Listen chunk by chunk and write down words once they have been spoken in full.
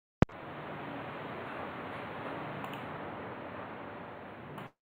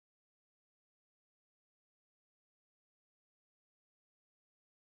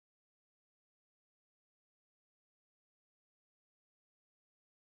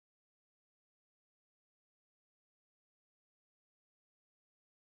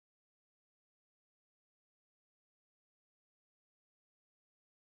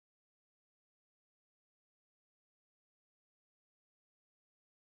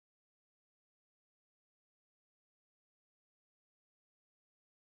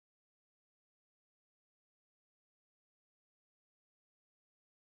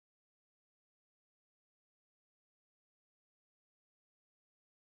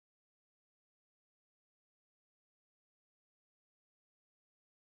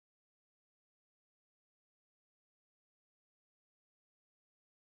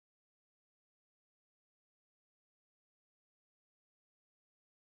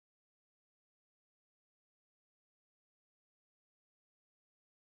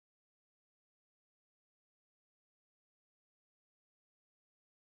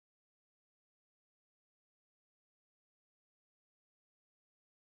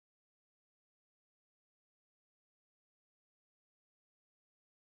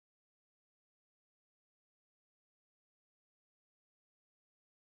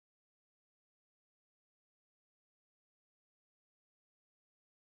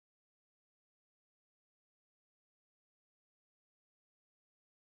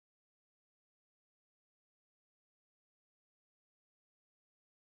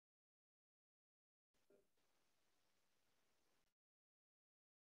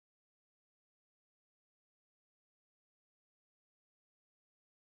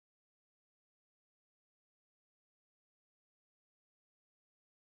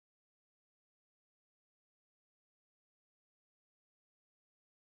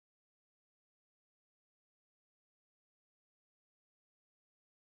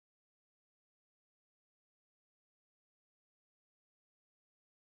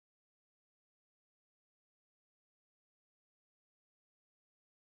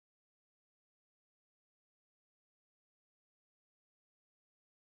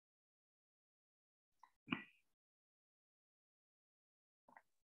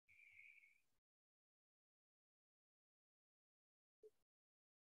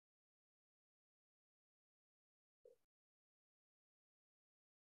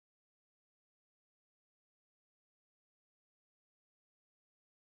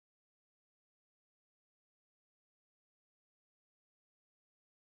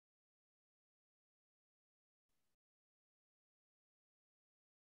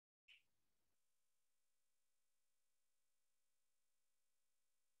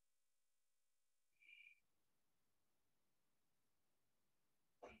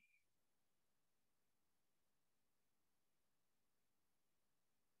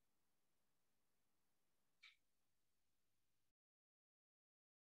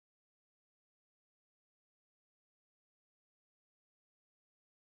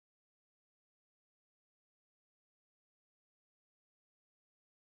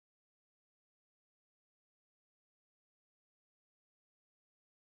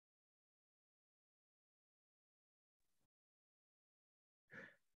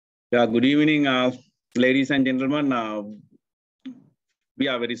Yeah, good evening, ladies and gentlemen. We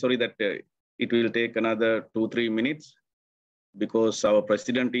are very sorry that it will take another 2-3 minutes because our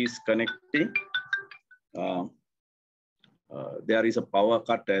president is connecting. There is a power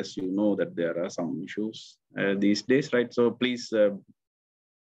cut, as you know, that there are some issues these days, right? So please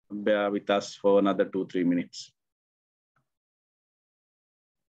bear with us for another 2-3 minutes.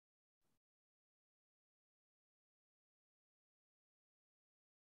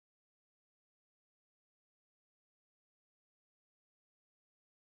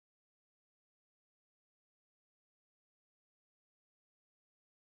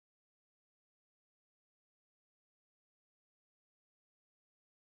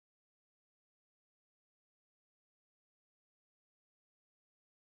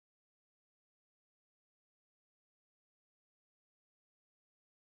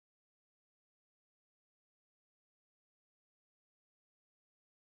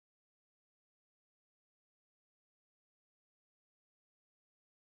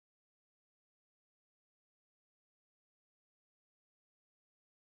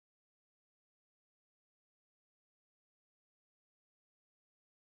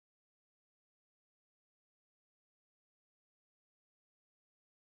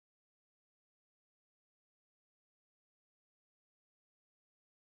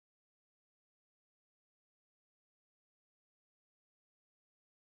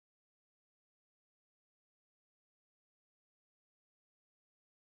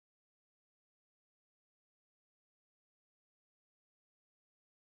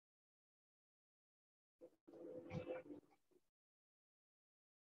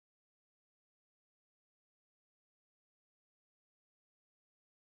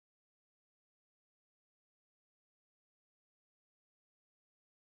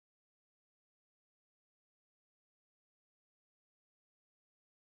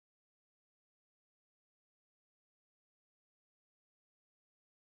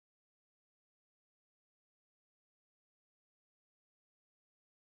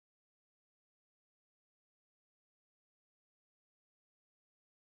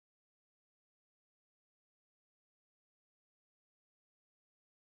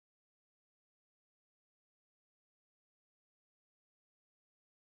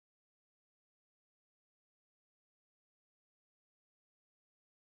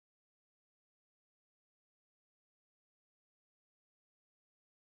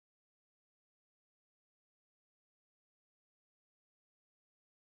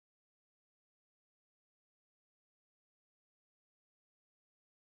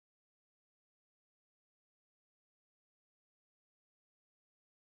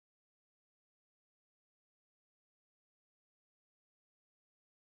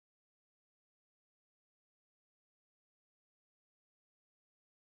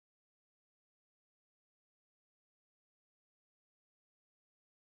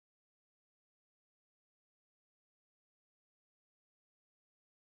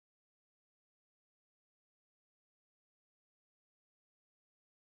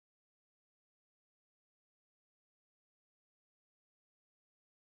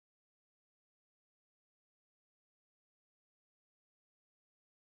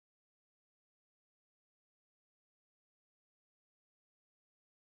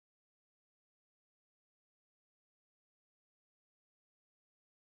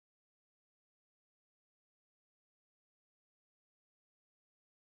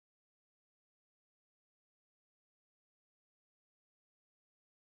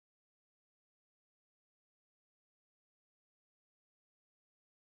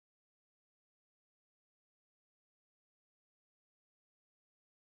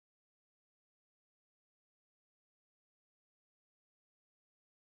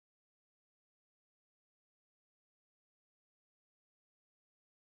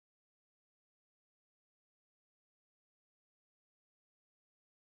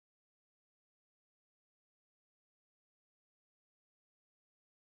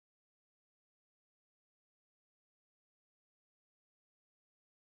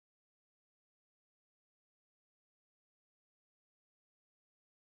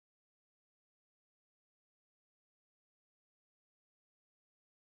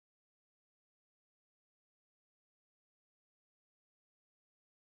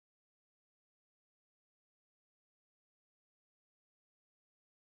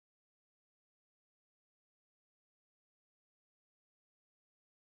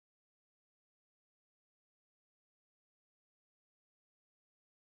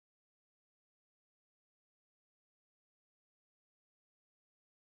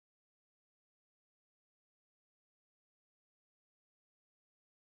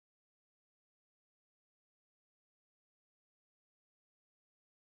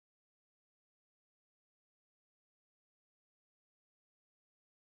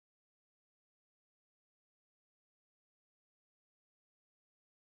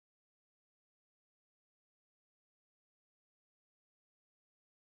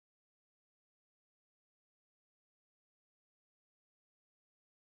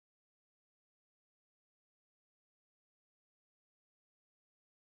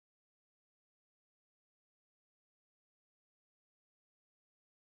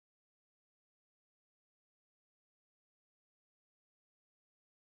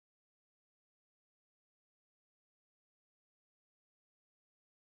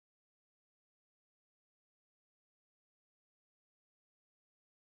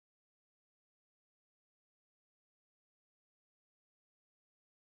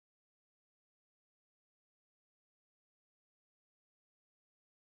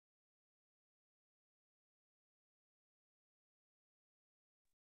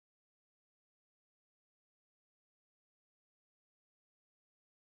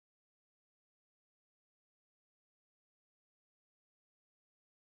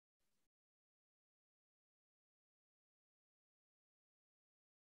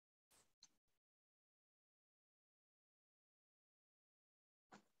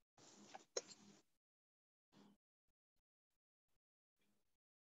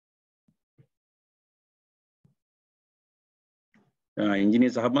 Engineer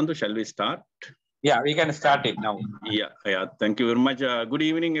Sahabandu, shall we start? Yeah, we can start it now. Yeah. Thank you very much. Good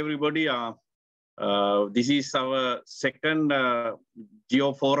evening, everybody. This is our second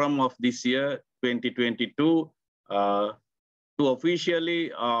Geo Forum of this year, 2022. To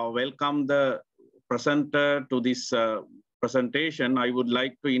officially welcome the presenter to this presentation, I would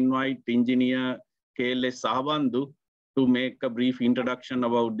like to invite Engineer KLS Sahabandu to make a brief introduction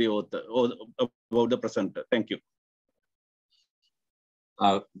about the author, about the presenter. Thank you.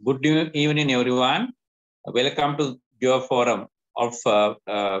 Good evening, everyone. Welcome to Geo Forum of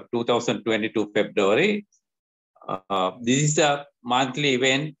 2022 February. This is a monthly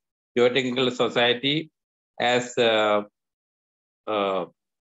event Geotechnical Society has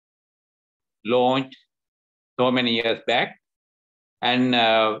launched so many years back, and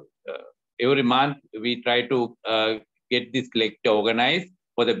every month we try to get this lecture organized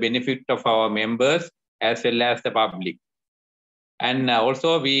for the benefit of our members as well as the public. And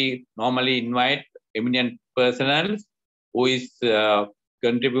also we normally invite eminent personnel who is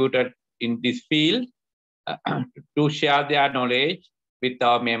contributed in this field to share their knowledge with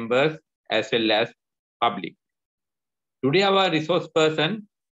our members as well as public. Today our resource person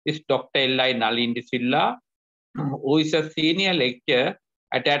is Dr. Nalin Silva, who is a senior lecturer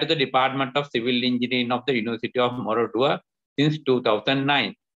at the Department of Civil Engineering of the University of Moratuwa since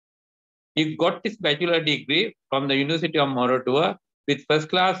 2009. He got his bachelor degree from the University of Moratuwa with first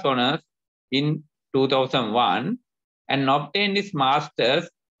class honors in 2001 and obtained his master's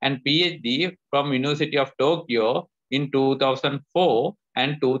and PhD from University of Tokyo in 2004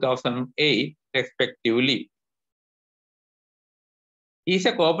 and 2008 respectively. He is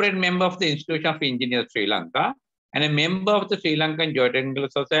a corporate member of the Institution of Engineers Sri Lanka and a member of the Sri Lankan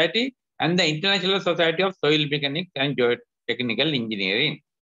Geotechnical Society and the International Society of Soil Mechanics and Geotechnical Engineering.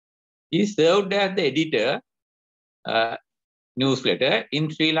 He served as the editor newsletter in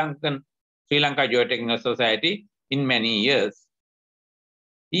Sri Lanka Geotechnical Society in many years.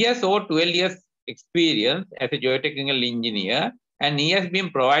 He has over 12 years experience as a geotechnical engineer, and he has been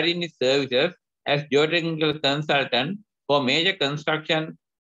providing his services as geotechnical consultant for major construction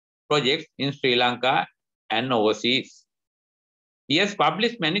projects in Sri Lanka and overseas. He has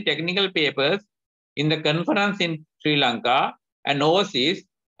published many technical papers in the conference in Sri Lanka and overseas,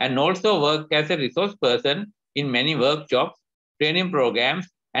 and also worked as a resource person in many workshops, training programs,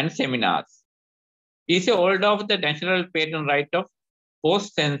 and seminars. He is a holder of the national patent right of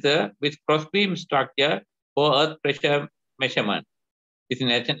force sensor with cross-beam structure for earth pressure measurement. His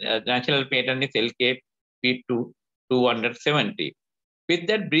national patent is LKP 270. With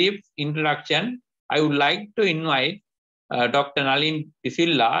that brief introduction, I would like to invite Dr. Nalin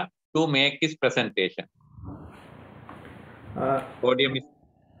Silva to make his presentation. Podium is.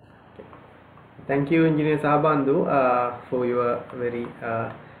 Thank you, Engineer Sahabandu, for your very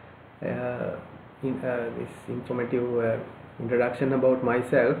this informative introduction about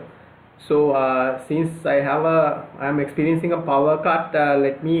myself. So since I am experiencing a power cut,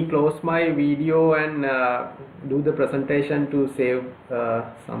 let me close my video and do the presentation to save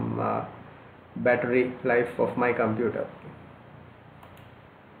some battery life of my computer.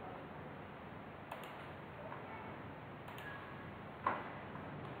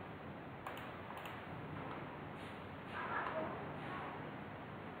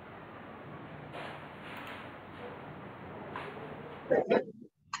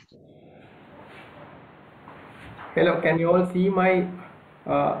 Hello, can you all see my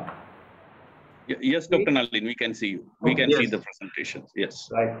Yes, Dr. Nalin, we can see you. We can see the presentations. Yes.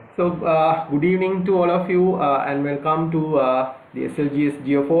 Right. So good evening to all of you and welcome to the SLGS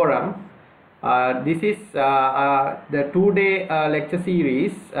Geo Forum. This is the two-day lecture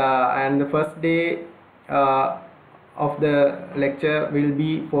series, and the first day of the lecture will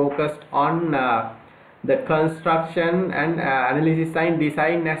be focused on the construction and analysis and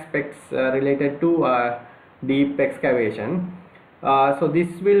design aspects related to deep excavation. So this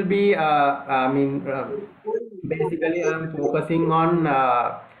will be basically I'm focusing on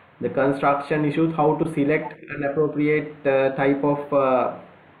the construction issues, how to select an appropriate type of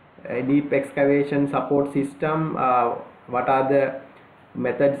deep excavation support system, what are the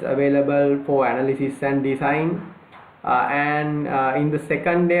methods available for analysis and design, and in the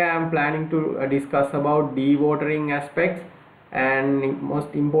second day I am planning to discuss about dewatering aspects, and most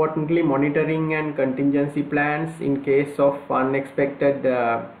importantly monitoring and contingency plans in case of unexpected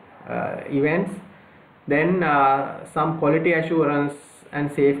events. Then some quality assurance and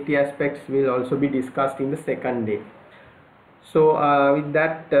safety aspects will also be discussed in the second day. So with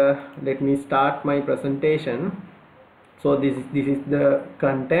that, let me start my presentation. So this is the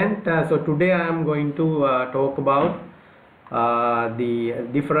content. So today I am going to talk about the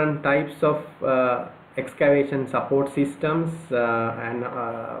different types of excavation support systems and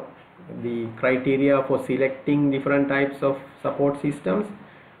the criteria for selecting different types of support systems,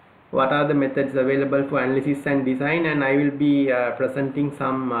 what are the methods available for analysis and design, and I will be presenting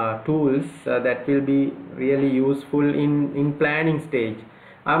some tools that will be really useful in planning stage.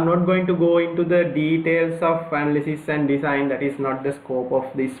 I'm not going to go into the details of analysis and design, that is not the scope of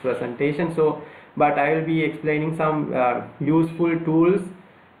this presentation. So but I will be explaining some useful tools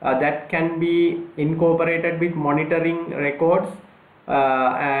that can be incorporated with monitoring records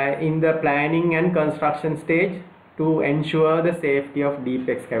in the planning and construction stage to ensure the safety of deep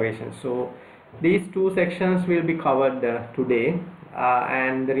excavation. So these two sections will be covered today,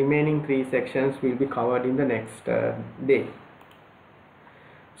 and the remaining 3 sections will be covered in the next day.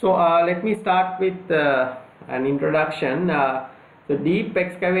 So let me start with an introduction. So deep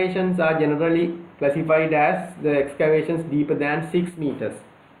excavations are generally classified as the excavations deeper than 6 meters.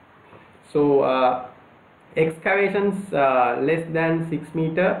 So excavations less than 6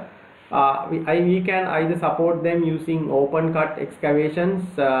 meter, we can either support them using open cut excavations,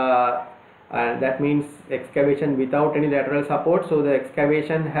 that means excavation without any lateral support. So the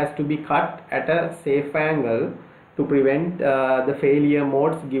excavation has to be cut at a safe angle to prevent the failure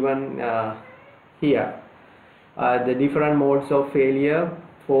modes given here. The different modes of failure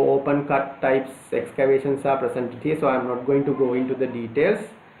for open cut types excavations are presented here, so I am not going to go into the details.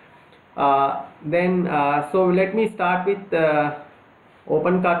 So let me start with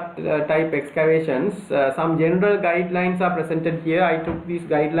open cut type excavations. Some general guidelines are presented here. I took these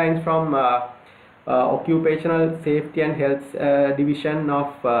guidelines from Occupational Safety and Health Division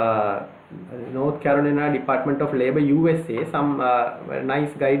of North Carolina Department of Labor, USA. Some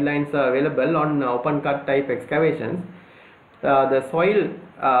nice guidelines are available on open cut type excavations. The soil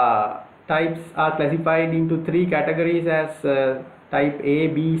types are classified into 3 categories as type A,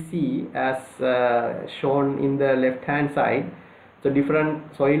 B, C, as shown in the left hand side. So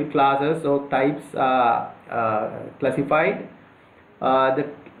different soil classes or types are classified. The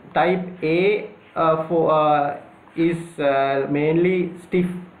type A is mainly stiff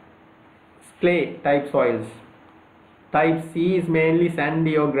clay type soils. Type C is mainly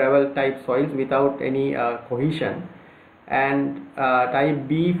sandy or gravel type soils without any cohesion, and type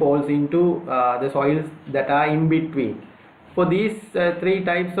B falls into the soils that are in between. For these 3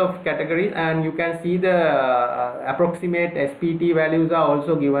 types of categories, and you can see the approximate SPT values are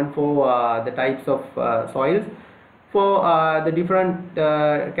also given for the types of soils. For the different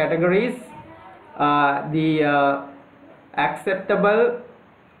categories, the acceptable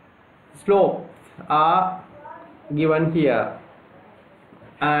slopes are given here,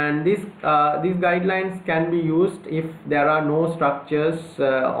 and these guidelines can be used if there are no structures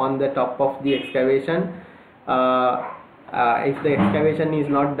on the top of the excavation. If the excavation is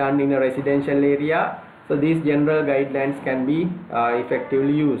not done in a residential area, so these general guidelines can be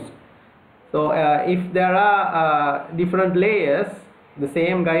effectively used. So if there are different layers, the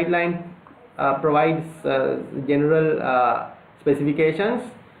same guideline provides general specifications.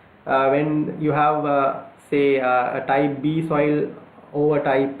 When you have say a type B soil over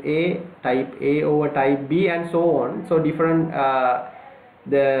type A over type B, and so on. So different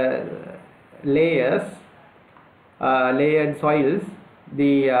the layers, layered soils,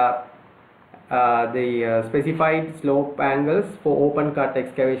 the specified slope angles for open cut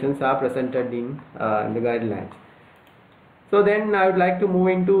excavations are presented in the guidelines. So then I would like to move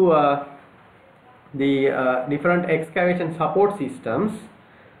into the different excavation support systems.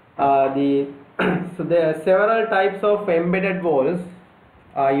 So there are several types of embedded walls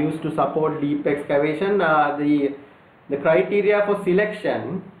used to support deep excavation. The criteria for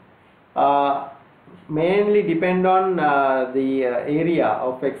selection mainly depend on the area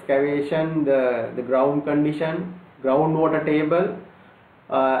of excavation, the ground condition, groundwater table,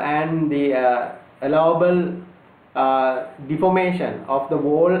 and the allowable deformation of the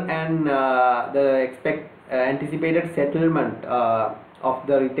wall, and the anticipated settlement of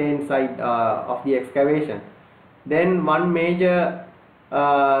the retained side of the excavation. Then one major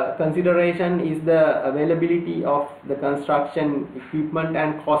consideration is the availability of the construction equipment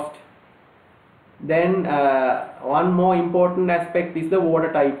and cost. Then one more important aspect is the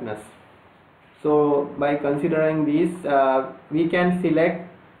water tightness. So by considering these, we can select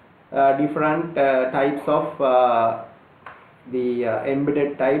different types of the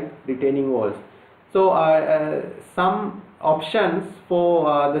embedded type retaining walls. So some options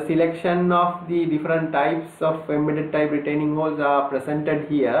for the selection of the different types of embedded type retaining walls are presented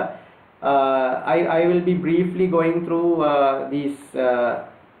here. I will be briefly going through these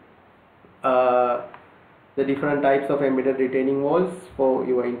the different types of embedded retaining walls for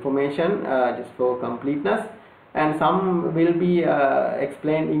your information, just for completeness, and some will be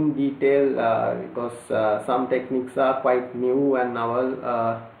explained in detail because some techniques are quite new and novel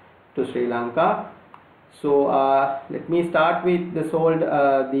to Sri Lanka. So let me start with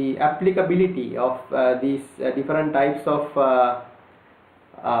the applicability of these different types of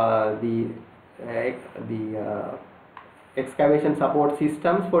the excavation support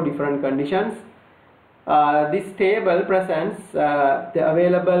systems for different conditions. This table presents the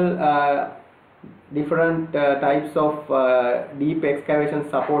available different types of deep excavation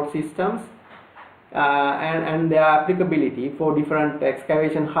support systems and their applicability for different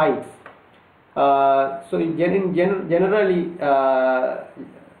excavation heights. So generally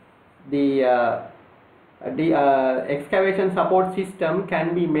the excavation support system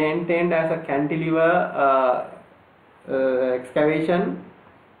can be maintained as a cantilever excavation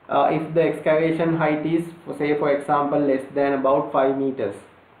if the excavation height is, say for example, less than about 5 meters.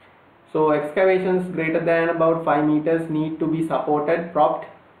 So excavations greater than about 5 meters need to be supported, propped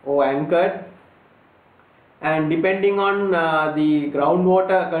or anchored, and depending on the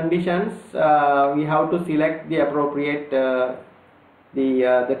groundwater conditions we have to select the appropriate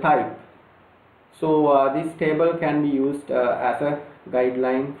the type. So this table can be used as a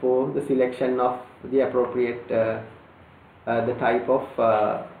guideline for the selection of the appropriate the type of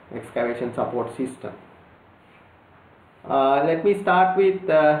excavation support system. Let me start with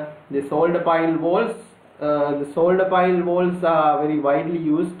the solder pile walls. The solder pile walls are very widely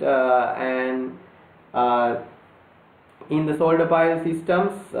used and in the solder pile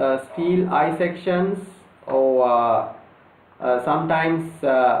systems, steel eye sections or sometimes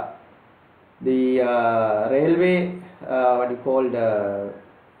the railway, what you call the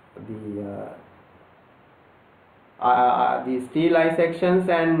steel eye sections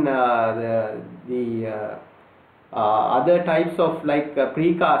and the other types of like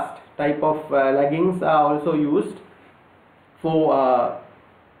precast type of leggings are also used for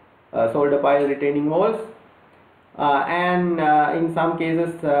solder pile retaining walls, and in some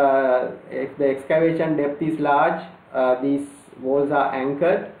cases if the excavation depth is large, these walls are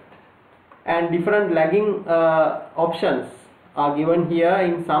anchored, and different lagging options are given here.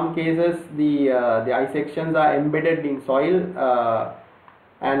 In some cases the eye sections are embedded in soil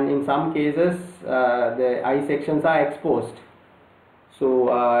and in some cases the eye sections are exposed. So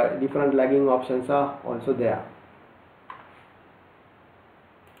different lagging options are also there.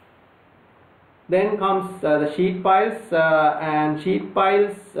 Then comes the sheet piles, and sheet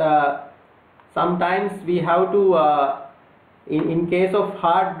piles sometimes we have to in case of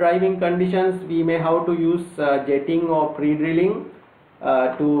hard driving conditions we may have to use jetting or pre-drilling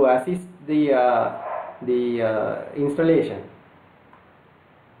to assist the installation.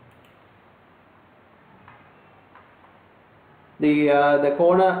 The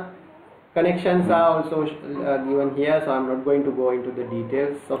corner connections are also given here, so I am not going to go into the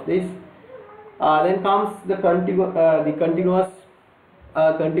details of this. Then comes the contiguous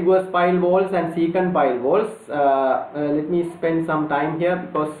pile walls and secant pile walls. Let me spend some time here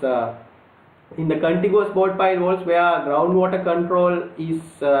because in the contiguous board pile walls where groundwater control is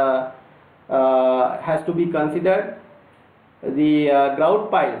has to be considered, the grout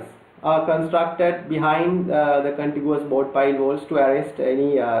piles are constructed behind the contiguous board pile walls to arrest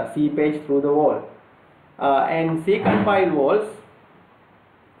any seepage through the wall. And secant pile walls,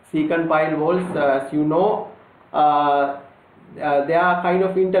 as you know, they are kind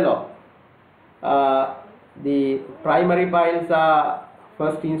of interlocked. The primary piles are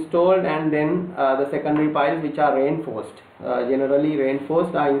first installed and then the secondary piles, which are reinforced, generally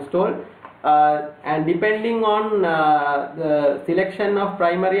reinforced, are installed. And depending on the selection of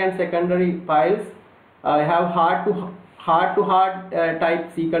primary and secondary piles, I have hard to hard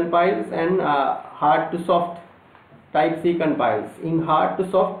type secant piles and hard to soft type secant piles. In hard to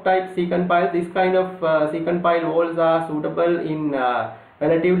soft type secant piles, this kind of secant pile walls are suitable in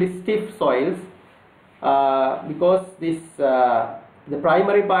relatively stiff soils because this the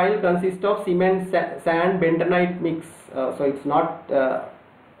primary pile consists of cement, sand, bentonite mix, so it's not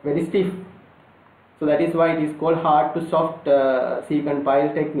very stiff. So that is why it is called hard to soft secant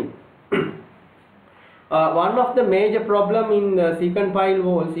pile technique. One of the major problem in secant pile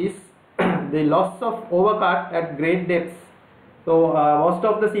walls is the loss of overcut at great depths. So most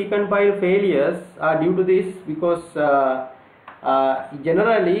of the secant pile failures are due to this because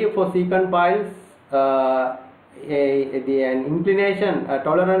generally for secant piles an inclination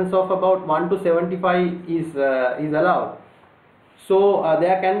tolerance of about 1 to 75 is allowed. So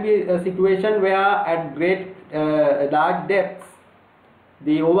there can be a situation where at great large depths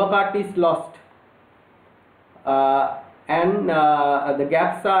the overcut is lost, and the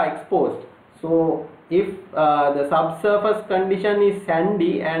gaps are exposed. So if the subsurface condition is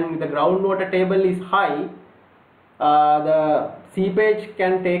sandy and the groundwater table is high, the seepage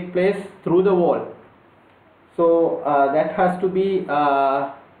can take place through the wall. So that has to be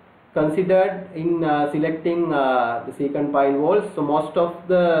considered in selecting the secant pile walls. So most of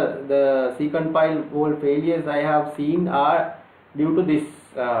the secant pile wall failures I have seen are due to this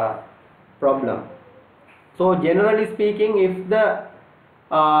problem. So generally speaking, if the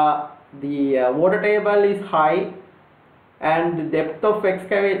water table is high and the depth of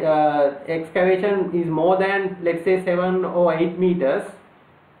excavation is more than, let's say, 7 or 8 meters,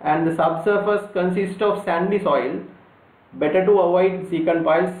 and the subsurface consists of sandy soil, better to avoid secant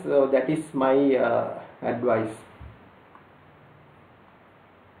piles. That is my advice.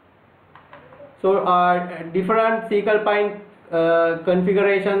 So different secant pile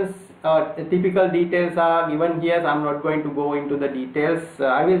configurations, typical details are given here. So I'm not going to go into the details.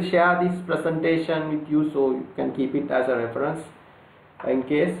 I will share this presentation with you so you can keep it as a reference in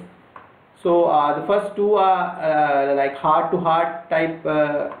case. So the first two are like heart to heart type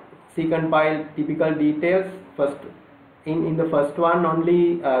secant pile typical details. First, in the first one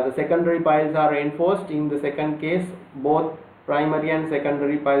only the secondary piles are reinforced. In the second case, both primary and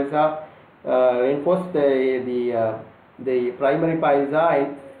secondary piles are reinforced. The primary piles are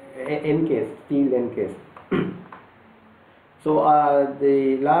encased, steel encased. So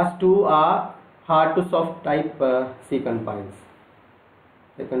the last two are hard to soft type secant piles,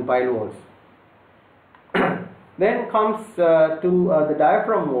 secant pile walls. Then comes to the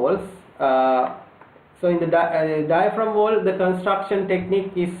diaphragm walls. So in the diaphragm wall, the construction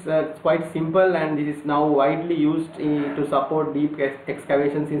technique is quite simple, and this is now widely used to support deep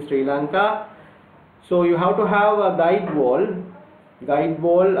excavations in Sri Lanka. So you have to have a guide wall. Guide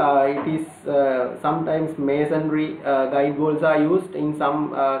wall, it is sometimes masonry guide walls are used. In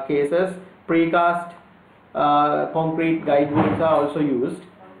some cases, precast concrete guide walls are also used.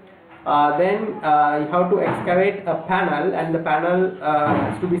 Then you have to excavate a panel, and the panel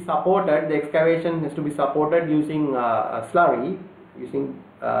has to be supported. The excavation has to be supported using a slurry, using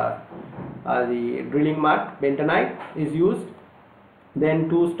the drilling mud. Bentonite is used. Then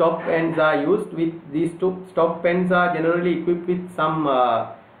two stop pens are used. With these two stop pens are generally equipped with some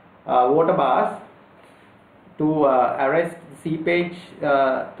water bars to arrest seepage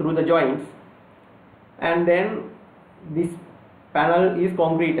through the joints, and then this panel is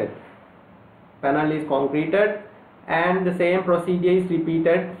concreted. And the same procedure is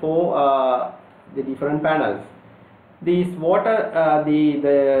repeated for the different panels. These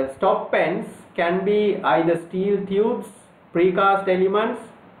the stop pens can be either steel tubes, precast elements,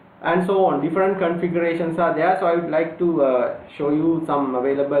 and so on. Different configurations are there. So I would like to show you some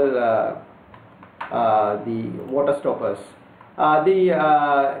available the water stoppers.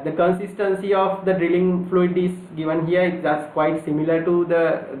 The consistency of the drilling fluid is given here. That's quite similar to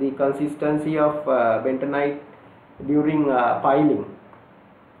the consistency of bentonite during piling.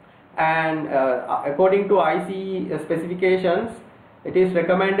 And according to ICE specifications, it is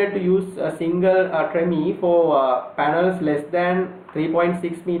recommended to use a single tremie for panels less than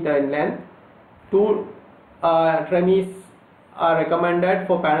 3.6 meter in length. Two tremies are recommended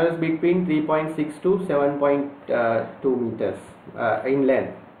for panels between 3.6 to 7.2 meters in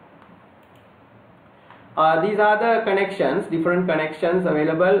length. These are the connections, different connections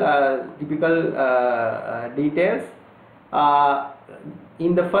available, typical details.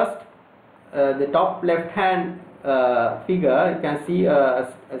 In the first, the top left hand figure, you can see a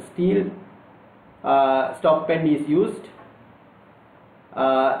steel stop pen is used.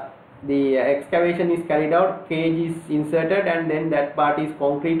 The excavation is carried out, cage is inserted, and then that part is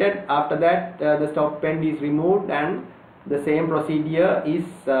concreted. After that, the stop pen is removed, and the same procedure is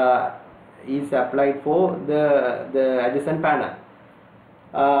applied for the adjacent panel.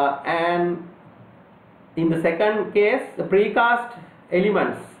 And in the second case, the precast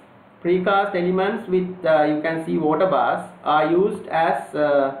elements with you can see water bars are used as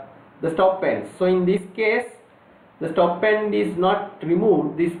the stop pens. So in this case, the stop pen is not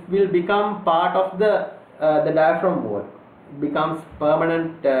removed. This will become part of the diaphragm wall. It becomes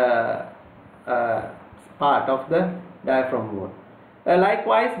permanent part of the diaphragm wall.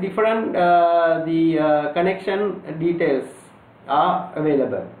 Likewise, different the connection details are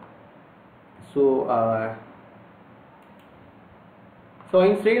available. So so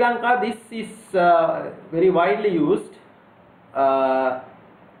in Sri Lanka, this is very widely used.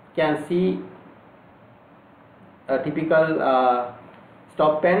 Can see a typical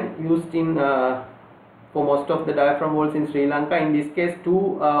stop pen used in for most of the diaphragm walls in Sri Lanka. In this case,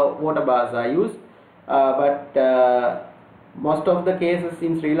 two water bars are used. but most of the cases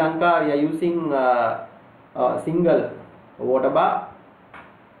in Sri Lanka we are using a single water bar.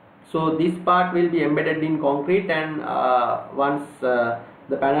 So this part will be embedded in concrete, and once the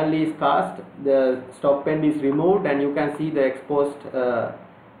panel is cast, the stop end is removed and you can see the exposed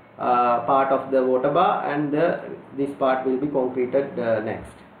part of the water bar, and this part will be concreted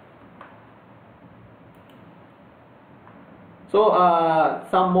next. So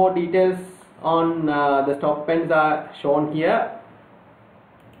some more details on the stop ends are shown here.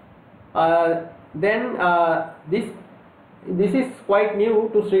 Then this is quite new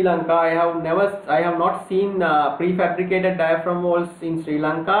to Sri Lanka. I have not seen prefabricated diaphragm walls in Sri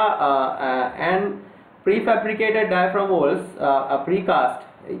Lanka, and prefabricated diaphragm walls are precast.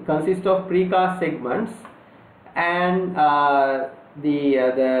 It consists of precast segments, and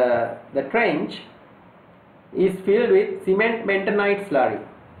the trench is filled with cement bentonite slurry.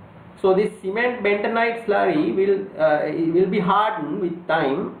 So this cement bentonite slurry will be hardened with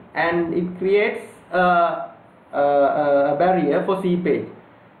time, and it creates a barrier for seepage.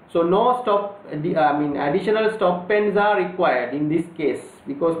 So no additional stop ends are required in this case,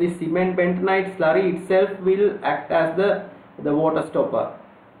 because this cement bentonite slurry itself will act as the water stopper.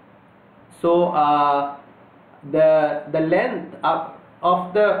 So the length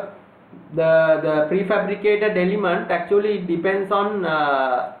of the prefabricated element actually depends on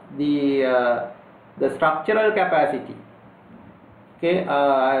the structural capacity. Okay,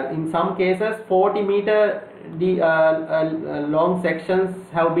 in some cases 40 meter long sections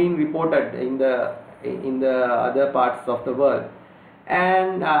have been reported in the other parts of the world,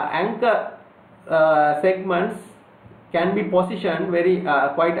 and anchor segments can be positioned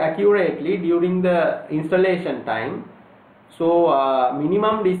quite accurately during the installation time. So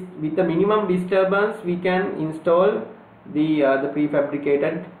with the minimum disturbance we can install the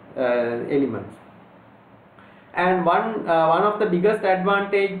prefabricated elements. And one of the biggest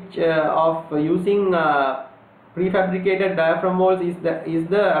advantage of using prefabricated diaphragm walls is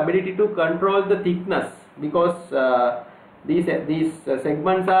the ability to control the thickness, because these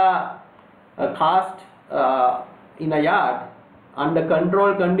segments are cast in a yard under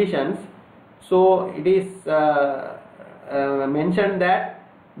controlled conditions. So it is mentioned that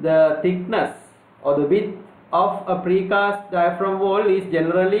the thickness or the width of a precast diaphragm wall is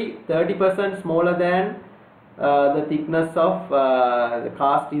generally 30% smaller than the thickness of the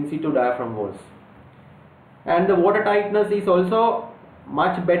cast in situ diaphragm walls, and the water tightness is also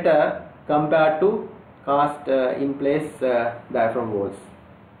much better compared to cast in place diaphragm walls.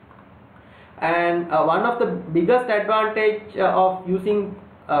 And one of the biggest advantage of using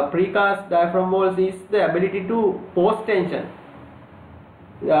precast diaphragm walls is the ability to post tension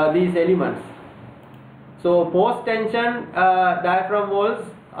these elements. So post tension diaphragm walls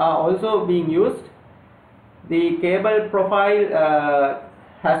are also being used. The cable profile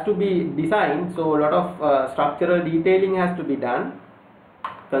has to be designed, so a lot of structural detailing has to be done,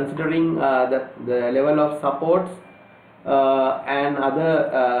 considering the level of supports and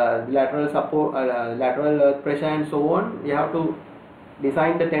other lateral support, lateral earth pressure and so on. You have to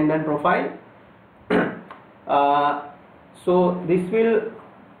design the tendon profile. So this will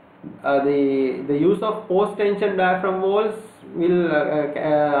the use of post tension diaphragm walls will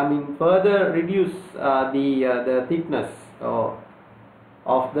further reduce the thickness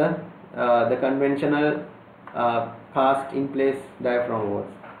of the conventional cast in place diaphragm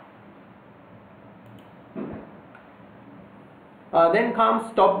walls. Then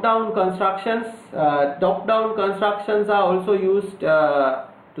comes top down constructions. Top down constructions are also used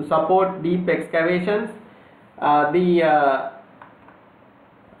to support deep excavations. The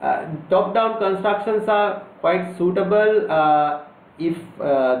top down constructions are quite suitable if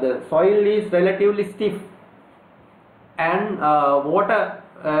the soil is relatively stiff and water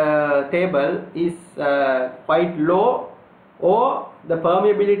table is quite low, or the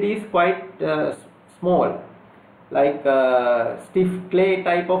permeability is quite small, like stiff clay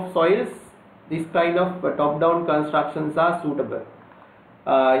type of soils. This kind of top down constructions are suitable.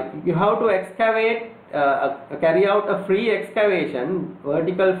 You have to excavate, carry out a free excavation,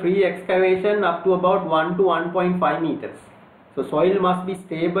 vertical free excavation up to about 1 to 1.5 meters. So soil must be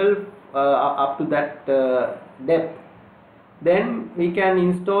stable up to that depth. Then we can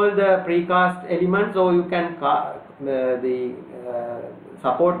install the precast elements, or you can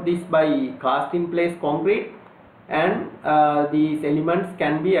support this by cast in place concrete, and these elements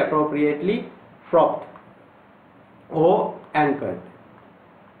can be appropriately propped or anchored,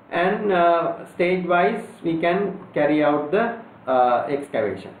 and stage wise we can carry out the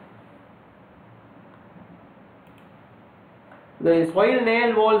excavation. The soil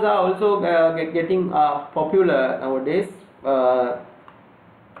nail walls are also getting popular nowadays. The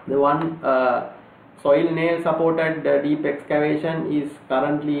one soil nail supported deep excavation is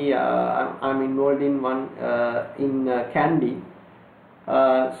currently I'm involved in one in Kandy.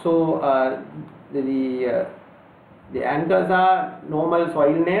 The anchors are normal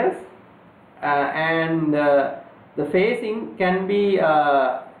soil nails, and the facing can be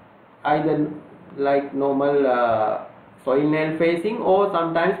either like normal soil nail facing, or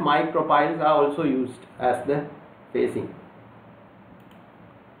sometimes micropiles are also used as the facing.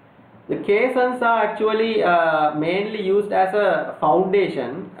 The caissons are actually mainly used as a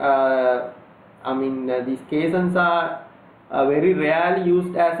foundation. These caissons are very rarely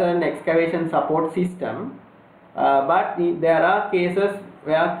used as an excavation support system, but there are cases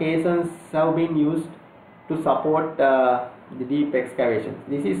where caissons have been used to support the deep excavation.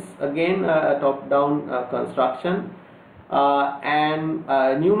 This is again a top-down construction, and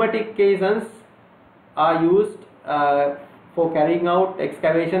pneumatic caissons are used for carrying out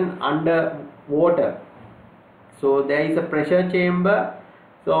excavation under water. So there is a pressure chamber,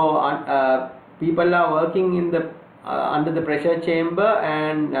 so people are working in the under the pressure chamber,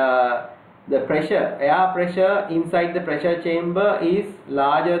 and the pressure, air pressure inside the pressure chamber is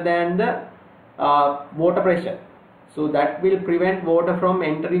larger than the water pressure, so that will prevent water from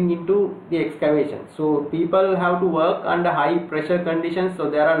entering into the excavation. So people have to work under high pressure conditions, so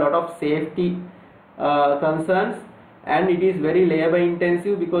there are a lot of safety concerns, and it is very labor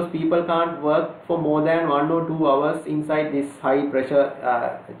intensive because people can't work for more than 1 or 2 hours inside these high pressure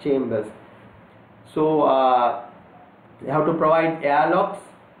chambers. So they have to provide airlocks,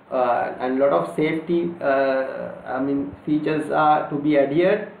 and a lot of safety features are to be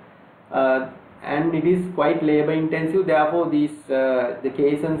adhered, and it is quite labor intensive. Therefore these the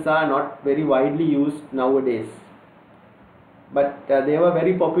caissons are not very widely used nowadays, but they were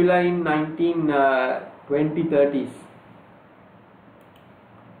very popular in 1920-30s.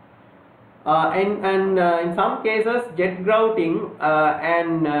 In some cases, jet grouting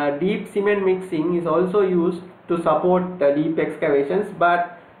and deep cement mixing is also used to support deep excavations,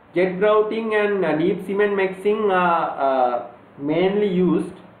 but jet grouting and deep cement mixing are mainly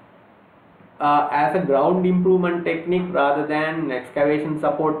used as a ground improvement technique rather than excavation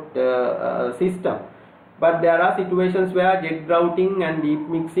support system. But there are situations where jet grouting and deep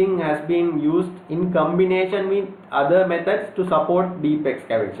mixing has been used in combination with other methods to support deep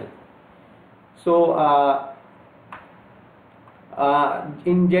excavation. So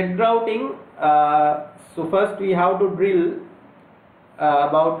in jet grouting, so first we have to drill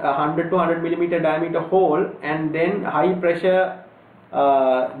about 100 to 100 millimeter diameter hole, and then high pressure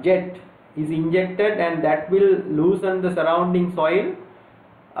jet is injected, and that will loosen the surrounding soil,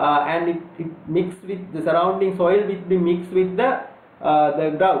 and it mixed with the surrounding soil will be mixed with the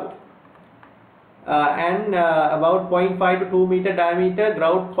grout, and about 0.5 to 2 meter diameter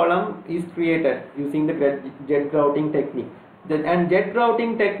grout column is created using the jet grouting technique. And jet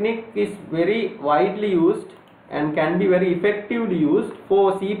grouting technique is very widely used and can be very effectively used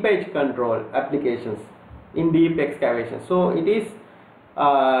for seepage control applications in deep excavation. So it is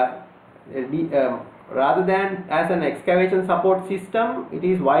rather than as an excavation support system, it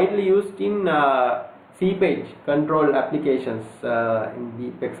is widely used in seepage control applications in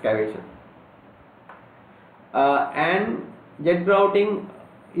deep excavation. And jet grouting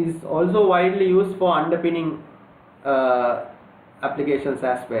is also widely used for underpinning applications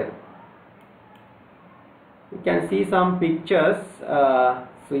as well. You can see some pictures.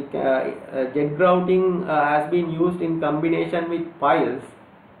 Jet grouting has been used in combination with piles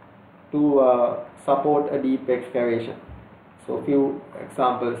to support a deep excavation. So few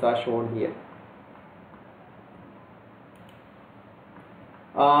examples are shown here.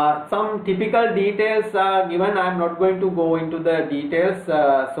 Some typical details are given. I am not going to go into the details.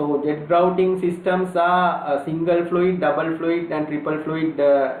 So jet grouting systems are single fluid, double fluid and triple fluid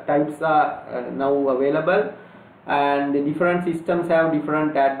types are now available, and the different systems have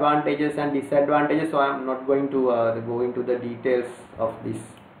different advantages and disadvantages, so I am not going to go into the details of this.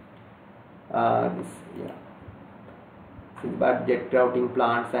 But jet grouting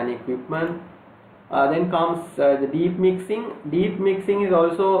plants and equipment. Then comes the deep mixing. Deep mixing is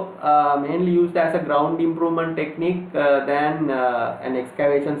also mainly used as a ground improvement technique than an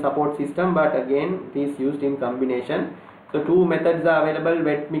excavation support system, but again it is used in combination. So two methods are available: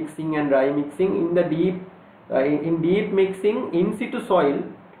 wet mixing and dry mixing. In the deep mixing, in situ soil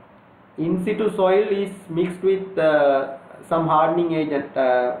is mixed with some hardening agent,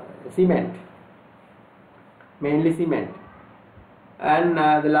 cement, mainly cement, and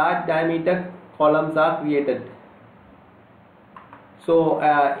the large diameter columns are created. So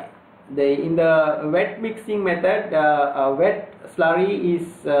in the wet mixing method, wet slurry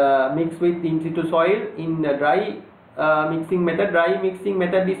is mixed with in situ soil. In the dry mixing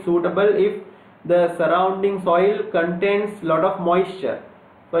method is suitable if the surrounding soil contains lot of moisture.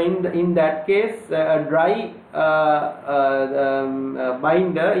 So in that case, a dry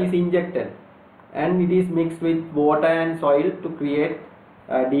binder is injected and it is mixed with water and soil to create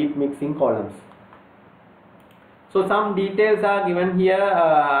deep mixing columns. So some details are given here.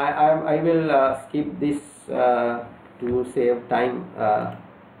 I will skip this to save time.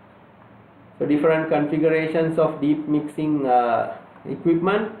 So different configurations of deep mixing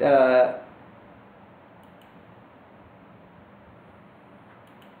equipment.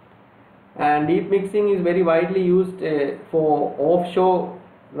 And deep mixing is very widely used for offshore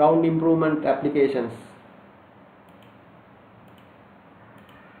ground improvement applications.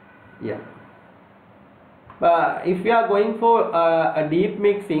 Yeah. If we are going for a deep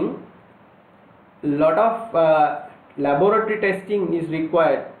mixing, lot of laboratory testing is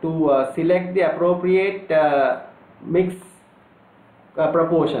required to select the appropriate mix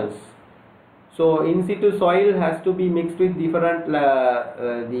proportions. So in situ soil has to be mixed with different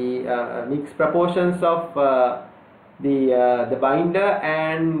mix proportions of the binder,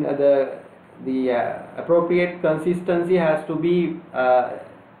 and the appropriate consistency has to be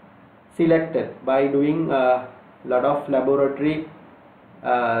selected by doing a lot of laboratory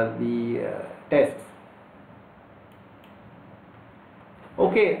tests.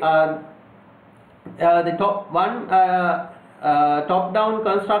 Okay, the top-down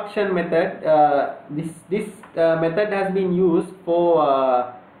construction method. This method has been used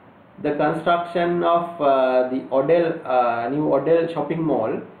for the construction of the new Odell shopping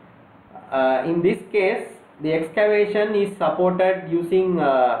mall. In this case, the excavation is supported using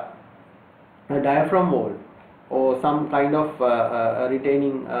a diaphragm wall or some kind of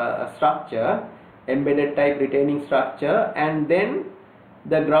retaining structure, embedded type retaining structure, and then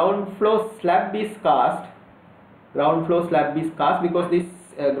the ground floor slab is cast. Because this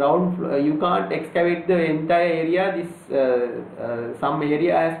you can't excavate the entire area. This some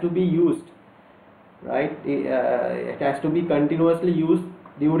area has to be used, right? It has to be continuously used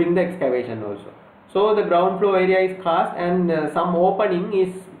during the excavation also. So the ground floor area is cast, and some opening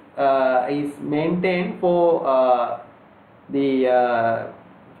is maintained for the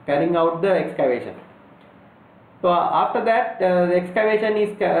carrying out the excavation. So after that, the excavation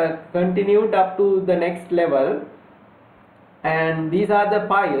is continued up to the next level, and these are the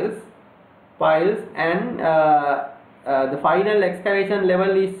piles, and the final excavation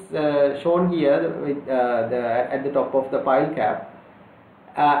level is shown here with at the top of the pile cap,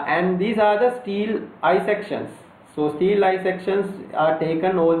 and these are the steel eye sections. So steel eye sections are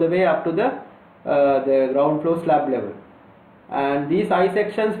taken all the way up to the ground floor slab level, and these eye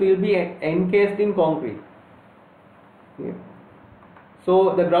sections will be encased in concrete. Okay.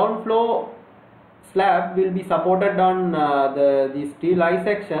 So the ground floor slab will be supported on the steel eye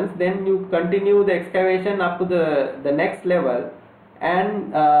sections. Then you continue the excavation up to the next level,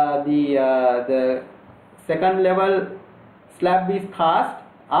 and the second level slab is cast.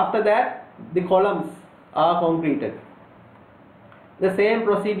 After that, the columns are concreted. The same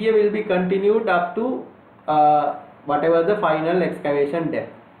procedure will be continued up to whatever the final excavation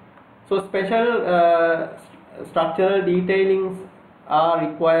depth. So special structural detailings are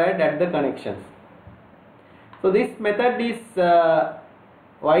required at the connections. So this method is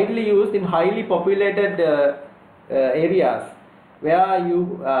widely used in highly populated areas where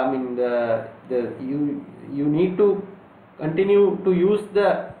you need to continue to use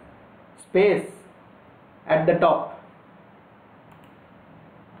the space at the top.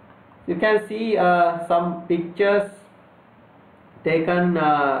 You can see some pictures taken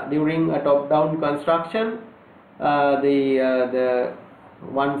during a top-down construction. The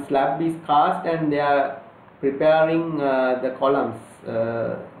one slab is cast, and they are preparing the columns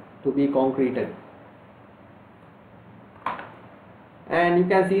to be concreted. And you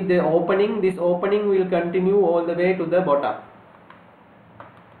can see the opening. This opening will continue all the way to the bottom.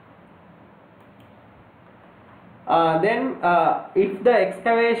 Then if the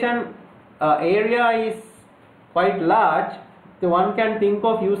excavation area is quite large, the one can think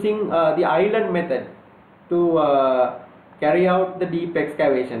of using the island method to carry out the deep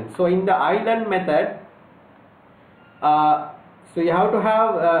excavation. So in the island method, so you have to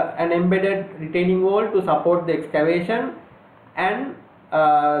have an embedded retaining wall to support the excavation, and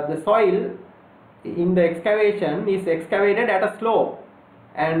the soil in the excavation is excavated at a slope,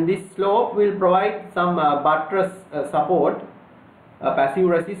 and this slope will provide some buttress support, passive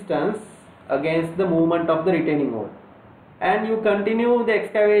resistance against the movement of the retaining wall. and you continue the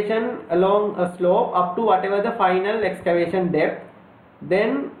excavation along a slope up to whatever the final excavation depth.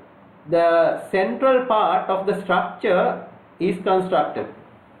 Then the central part of the structure is constructed,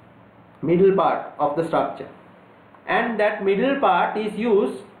 middle part of the structure, and that middle part is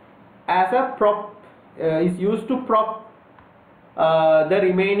used as a prop, is used to prop the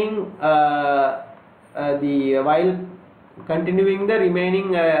remaining while continuing the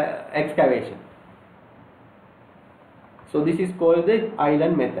remaining excavation. So this is called the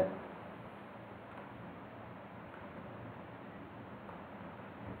island method.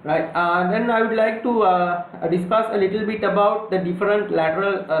 Right. Then I would like to discuss a little bit about the different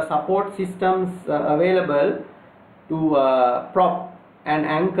lateral support systems available to prop and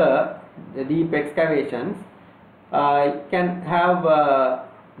anchor the deep excavations. You can have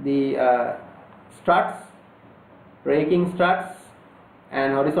the struts, raking struts,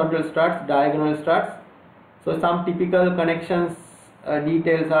 and horizontal struts, diagonal struts. So some typical connections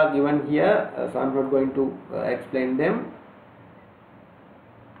details are given here, so I'm not going to explain them.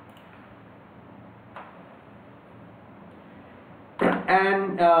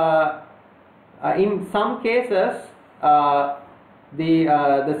 And in some cases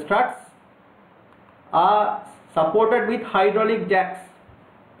the struts are supported with hydraulic jacks.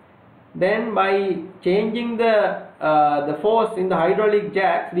 Then by changing the force in the hydraulic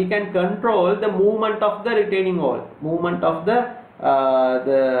jacks, we can control the movement of the retaining wall, movement of the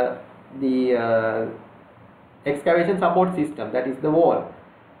excavation support system, that is the wall.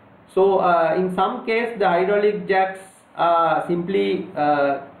 So in some case the hydraulic jacks are simply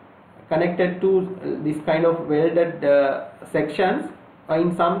connected to this kind of welded sections.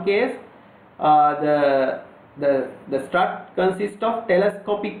 In some case the strut consists of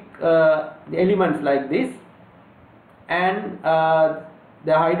telescopic elements like this, and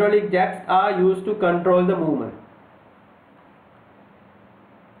the hydraulic jacks are used to control the movement.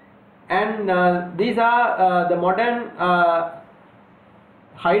 And these are the modern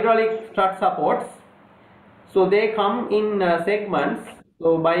hydraulic strut supports. So they come in segments.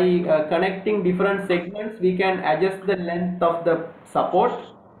 So by connecting different segments, we can adjust the length of the support.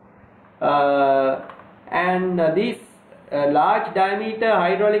 And these large diameter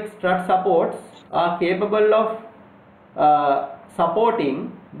hydraulic strut supports are capable of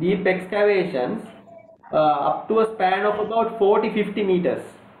supporting deep excavations up to a span of about 40-50 meters.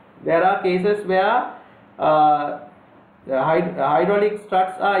 There are cases where hydraulic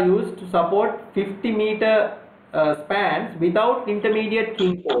struts are used to support 50-meter spans without intermediate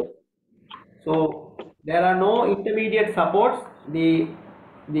king posts. So there are no intermediate supports. The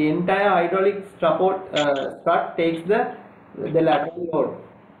entire hydraulic strut takes the lateral load,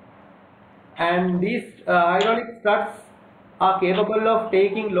 and these hydraulic struts are capable of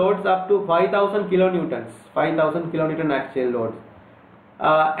taking loads up to 5,000 kilonewtons, 5,000 kilonewton axial loads,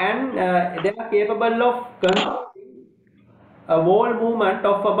 and they are capable of controlling a wall movement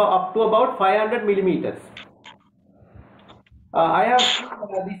of up to about 500 millimeters. I have seen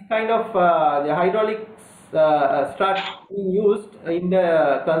this kind of the hydraulic strut being used in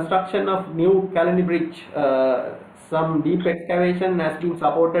the construction of new Kalani Bridge. Some deep excavation has been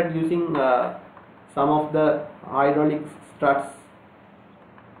supported using some of the hydraulic struts,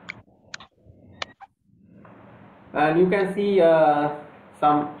 and you can see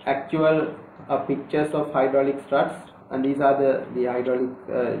some actual pictures of hydraulic struts, and these are the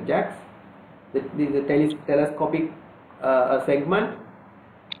hydraulic jacks. This is a telescopic segment.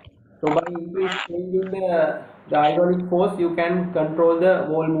 So by changing the hydraulic force, you can control the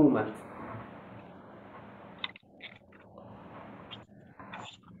wall movement.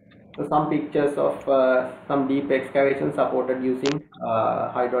 So some pictures of some deep excavation supported using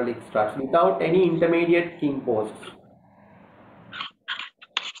hydraulic struts without any intermediate king posts.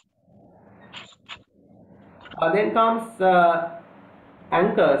 Then comes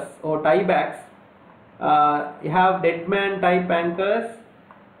anchors or tiebacks. You have deadman type anchors.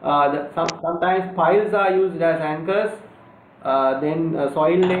 Sometimes piles are used as anchors. Then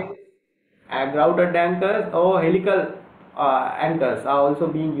soil lays, grouted anchors, or helical anchors are also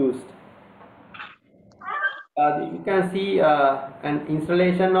being used. You can see an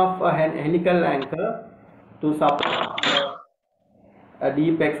installation of a helical anchor to support a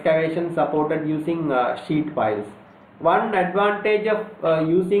deep excavation supported using sheet piles. One advantage of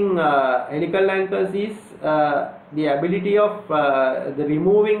using helical anchors is the ability of the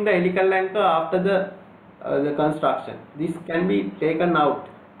removing the helical anchor after the construction. This can be taken out,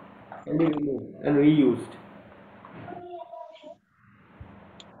 can be removed and reused.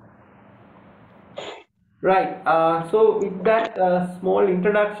 Right. So with that small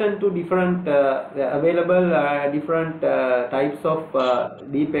introduction to different available different types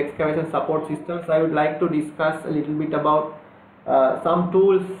of deep excavation support systems, I would like to discuss a little bit about some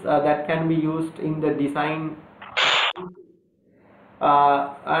tools that can be used in the design.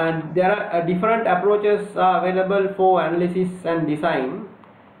 And there are different approaches available for analysis and design.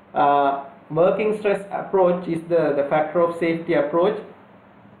 Working stress approach is the factor of safety approach.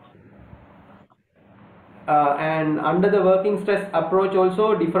 And under the working stress approach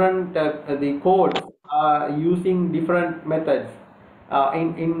also different the codes are using different methods.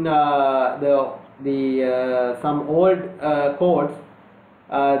 In some old codes,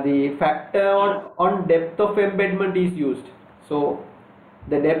 the factor on depth of embedment is used. So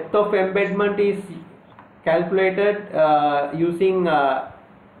the depth of embedment is calculated using the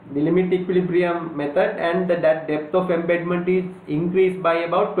limit equilibrium method, and that depth of embedment is increased by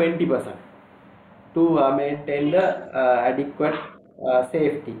about 20% to maintain the adequate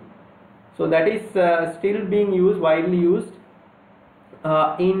safety. So that is still being used, widely used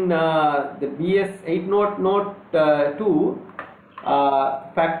in the BS 8.2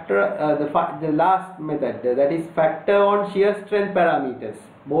 factor, the last method, that is factor on shear strength parameters,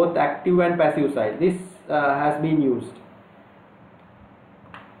 both active and passive side. This has been used.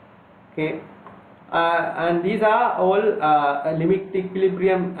 Okay. And these are all limit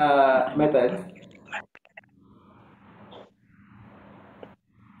equilibrium methods.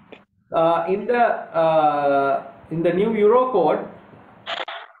 In the new Eurocode,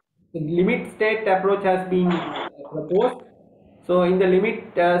 the limit state approach has been proposed. So in the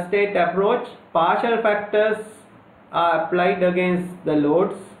limit state approach, partial factors are applied against the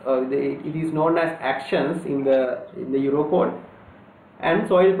loads. It is known as actions in the Eurocode, and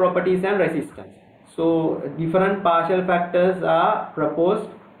soil properties and resistance. So different partial factors are proposed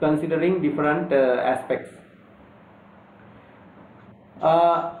considering different aspects.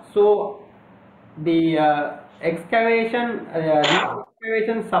 So the excavation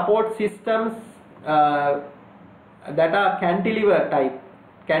support systems that are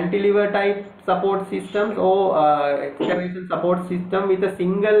cantilever type support systems, or excavation support system with a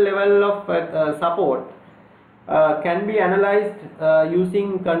single level of support can be analyzed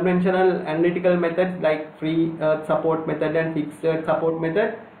using conventional analytical methods like free earth support method and fixed earth support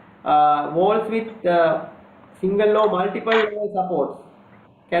method. Walls with single or multiple level supports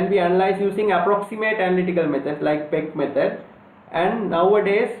can be analyzed using approximate analytical method like PEC method, and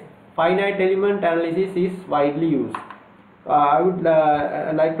nowadays finite element analysis is widely used. I would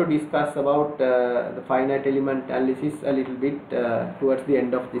like to discuss about the finite element analysis a little bit towards the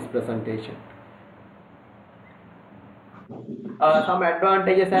end of this presentation. Some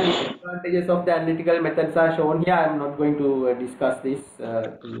advantages and disadvantages of the analytical methods are shown here. I am not going to discuss this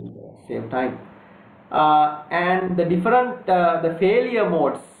to save time. And the different the failure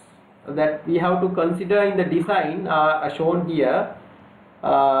modes that we have to consider in the design are shown here.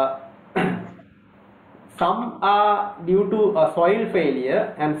 Some are due to a soil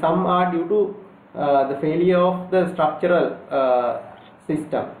failure, and some are due to the failure of the structural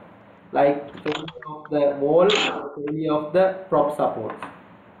system, like failure of the wall, failure of the prop supports.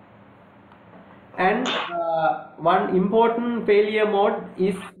 And one important failure mode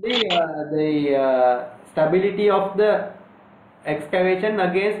is the stability of the excavation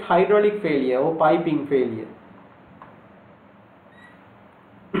against hydraulic failure or piping failure.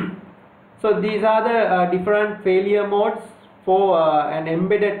 So these are the different failure modes for an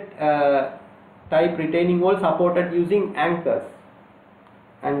embedded type retaining wall supported using anchors.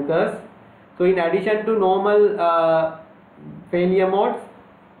 So in addition to normal failure modes,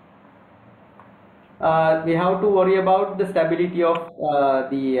 we have to worry about the stability of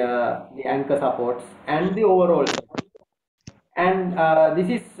the anchor supports and the overall support. And this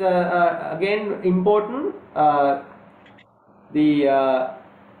is again important. The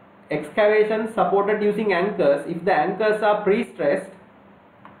excavation supported using anchors, if the anchors are pre-stressed,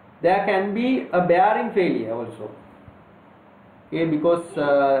 there can be a bearing failure also. Okay, because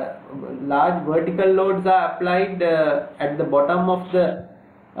large vertical loads are applied at the bottom of the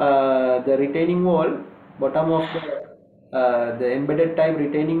retaining wall, bottom of the embedded type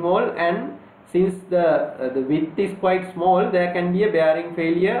retaining wall, and since the width is quite small, there can be a bearing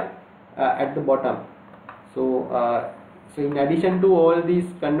failure at the bottom. So so in addition to all these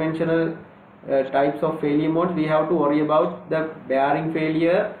conventional types of failure modes, we have to worry about the bearing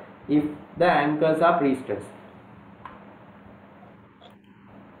failure if the anchors are pre-stressed.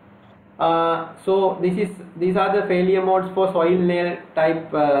 So these are the failure modes for soil nail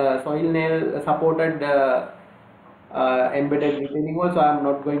type, soil nail supported embedded retaining wall. So I am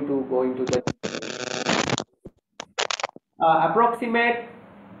not going to go into that. Approximate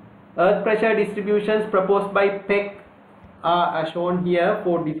earth pressure distributions proposed by PEC are shown here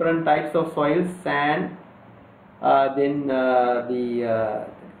for different types of soils, sand, then the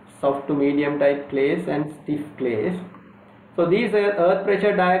soft to medium type clays and stiff clays. So these earth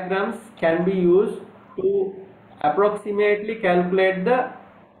pressure diagrams can be used to approximately calculate the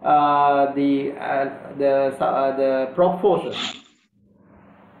prop forces,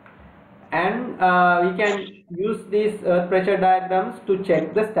 and we can use these earth pressure diagrams to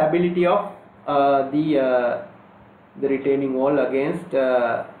check the stability of the retaining wall against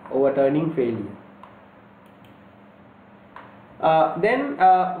overturning failure. Then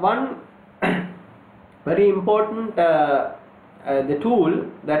one very important the tool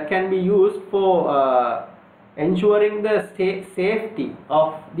that can be used for ensuring the safety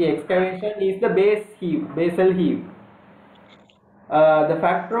of the excavation is the basal heave. The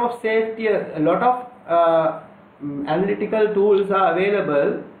factor of safety, a lot of analytical tools are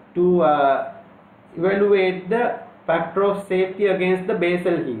available to evaluate the factor of safety against the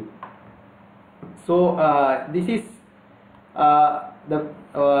basal heave. So this is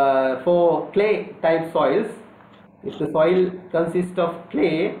for clay type soils. If the soil consists of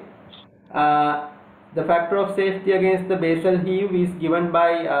clay, the factor of safety against the basal heave is given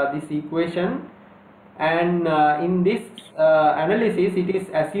by this equation, and in this analysis it is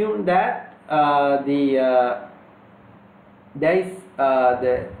assumed that there is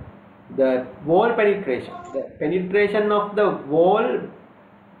the wall penetration, the penetration of the wall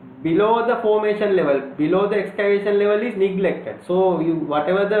below the formation level, below the excavation level is neglected. So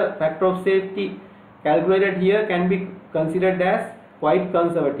whatever the factor of safety calculated here can be considered as quite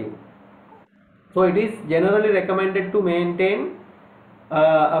conservative. So it is generally recommended to maintain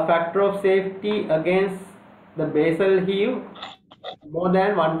a factor of safety against the basal heave more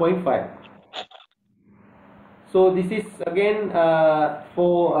than 1.5. So this is again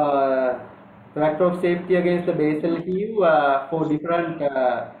for factor of safety against the basal heave for different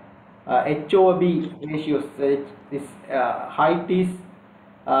HOB ratios. This height is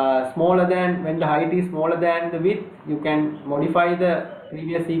smaller than, when the height is smaller than the width, you can modify the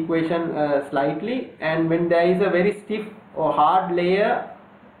previous equation slightly, and when there is a very stiff or hard layer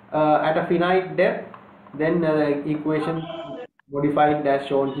at a finite depth, then the equation modified as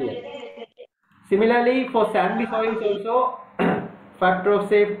shown here. Similarly, for sandy soils also, factor of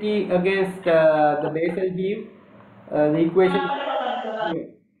safety against the basal heave, the equation here.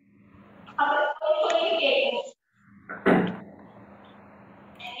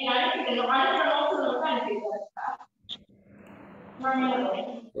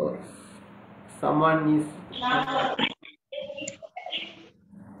 So, someone is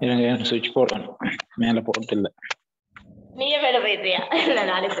switch board on. மேல போட்டு இல்ல. நீயே மேல போயிடுறியா? இல்ல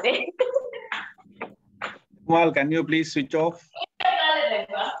நானே போறேன். Well, can you please switch off?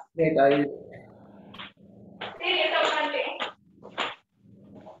 Wait,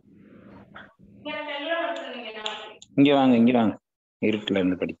 இங்க வாங்க இருட்டுல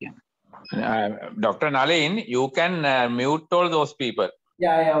இருந்து படிக்க. Dr. Nalin, you can mute all those people.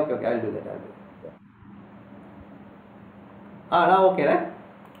 Yeah, okay, I'll do that. Now okay, right?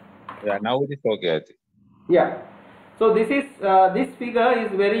 Yeah, now it is okay, I think. Yeah. So this is this figure is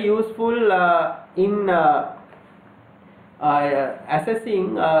very useful in assessing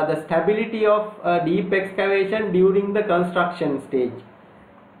the stability of deep excavation during the construction stage.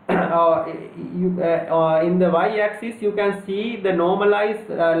 In the y-axis you can see the normalized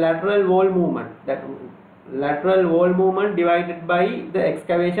lateral wall movement, that lateral wall movement divided by the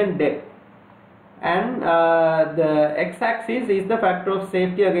excavation depth, and the x-axis is the factor of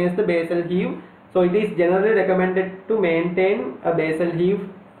safety against the basal heave. So it is generally recommended to maintain a basal heave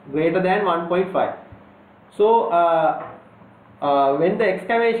greater than 1.5. So when the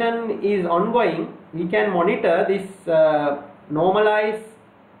excavation is ongoing, we can monitor this normalize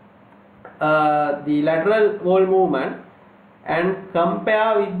the lateral wall movement and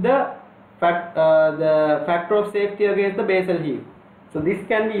compare with the factor of safety against the basal heave. So this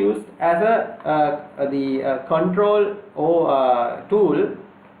can be used as a control or tool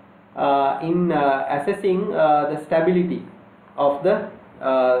in assessing the stability of the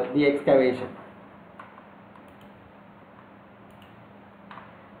excavation.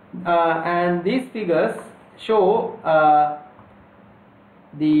 And these figures show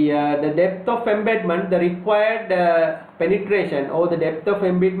the depth of embedment, the required penetration or the depth of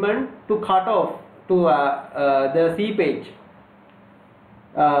embedment to cut off to the seepage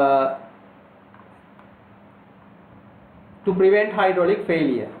to prevent hydraulic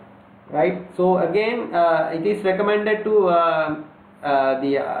failure, right? So again it is recommended to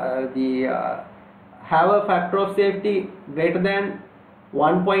have a factor of safety greater than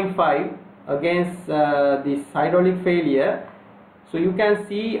 1.5 against this hydraulic failure. So you can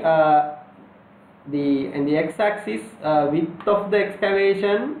see in the x-axis width of the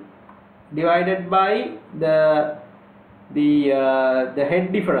excavation divided by the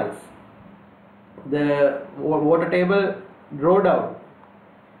head difference, the water table drawdown.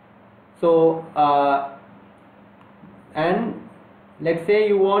 So and let's say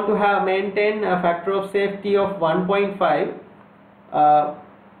you want to maintain a factor of safety of 1.5,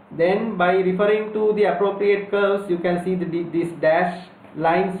 then by referring to the appropriate curves, you can see these dash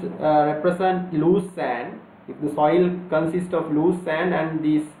lines represent loose sand. If the soil consists of loose sand, and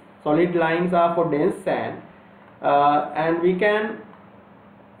these solid lines are for dense sand, and we can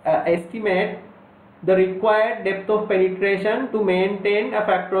estimate the required depth of penetration to maintain a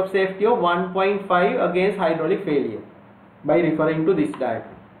factor of safety of 1.5 against hydraulic failure by referring to this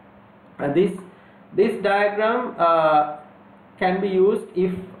diagram. And this diagram can be used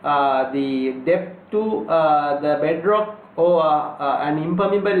if the depth to the bedrock or an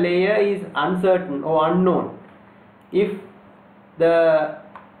impermeable layer is uncertain or unknown. If the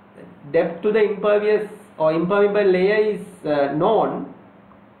depth to the impervious or impermeable layer is known,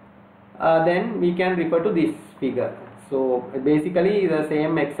 then we can refer to this figure. So basically the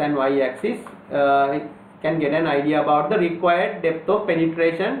same x and y axis can get an idea about the required depth of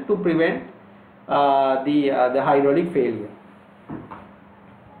penetration to prevent the hydraulic failure.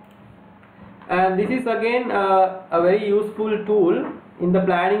 And this is again a very useful tool in the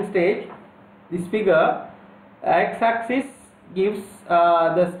planning stage. This figure, x-axis gives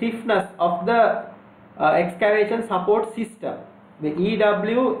the stiffness of the excavation support system. The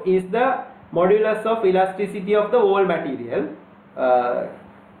EW is the modulus of elasticity of the wall material,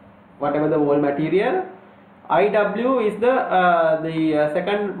 whatever the wall material. IW is the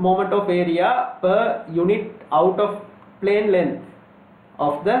second moment of area per unit out of plane length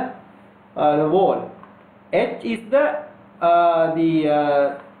of the wall. H is the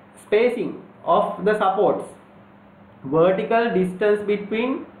spacing of the supports, vertical distance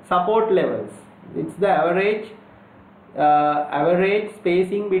between support levels. It's the average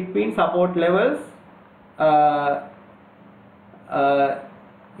spacing between support levels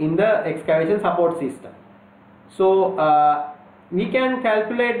in the excavation support system. So we can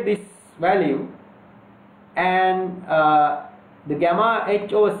calculate this value, and the gamma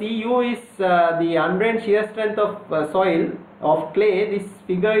H over Cu is the undrained shear strength of soil of clay. This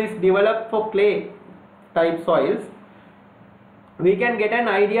figure is developed for clay type soils. We can get an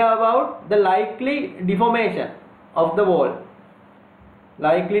idea about the likely deformation of the wall.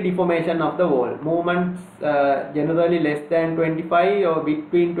 Movements generally less than 25 or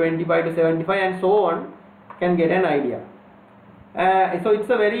between 25 to 75 and so on, can get an idea. So it's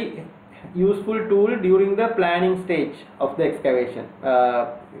a very useful tool during the planning stage of the excavation.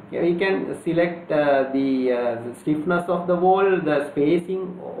 We can select the stiffness of the wall, the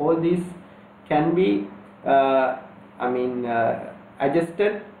spacing, all these can be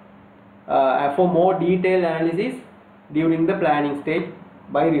adjusted for more detailed analysis during the planning stage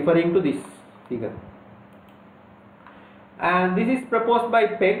by referring to this figure. And this is proposed by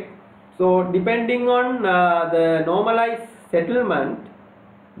PEG. So depending on the normalized settlement,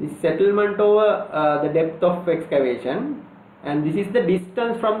 this settlement over the depth of excavation, and this is the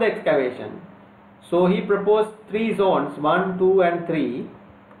distance from the excavation. So he proposed 3 zones, 1, 2 and 3.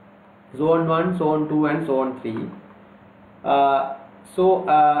 Zone 1, zone 2 and zone 3.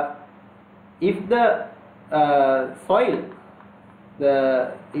 If the soil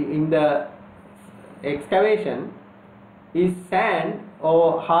in the excavation is sand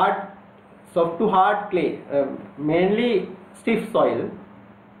or hard, soft to hard clay, mainly stiff soil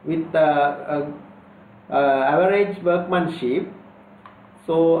with average workmanship,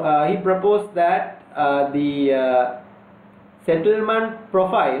 so he proposed that the settlement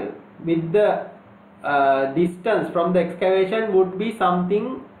profile with the distance from the excavation would be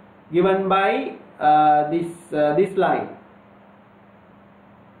something given by this line.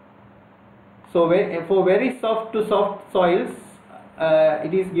 So for very soft to soft soils,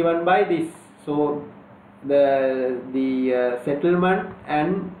 it is given by this. So the settlement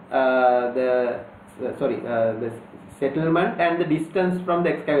and the settlement and the distance from the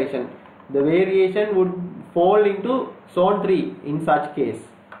excavation, the variation would fall into zone 3 in such case,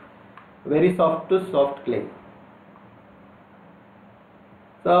 very soft to soft clay.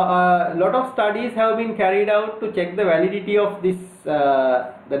 So a lot of studies have been carried out to check the validity of this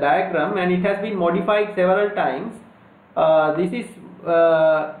the diagram, and it has been modified several times. This is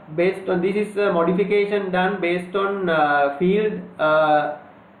based on, this is a modification done based on field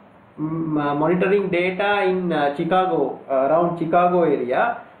monitoring data in Chicago, around Chicago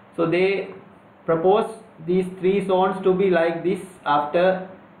area. So they propose these 3 zones to be like this after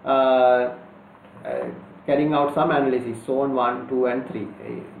carrying out some analysis. Zone 1, 2 and 3.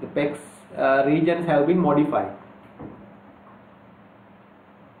 The PEX regions have been modified.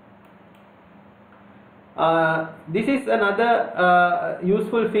 This is another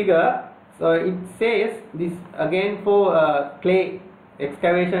useful figure. So it says this again for clay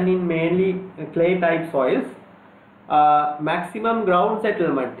excavation in mainly clay type soils. Maximum ground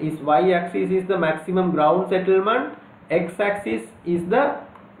settlement is y-axis is the maximum ground settlement, x-axis is the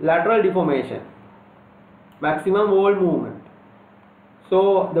lateral deformation, maximum wall movement.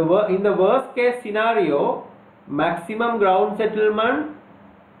 So in the worst case scenario, maximum ground settlement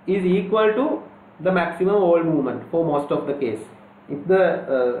is equal to the maximum wall movement for most of the case, if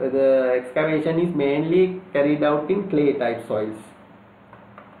the excavation is mainly carried out in clay type soils.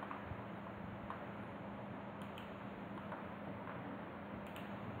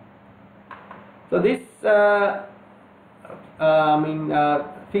 So this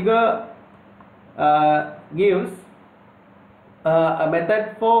figure gives a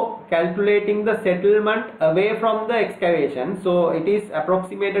method for calculating the settlement away from the excavation. So it is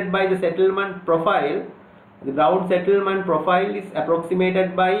approximated by the settlement profile. The ground settlement profile is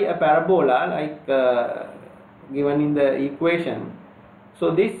approximated by a parabola like given in the equation.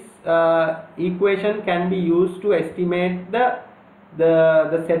 So this equation can be used to estimate the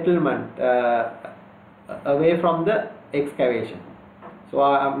settlement away from the excavation. So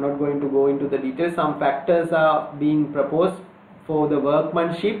I am not going to go into the details. Some factors are being proposed for the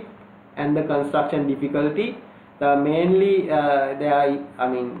workmanship and the construction difficulty. Mainly they are,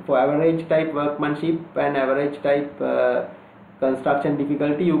 for average type workmanship and average type construction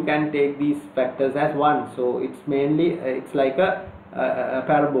difficulty, you can take these factors as one. So it's mainly it's like a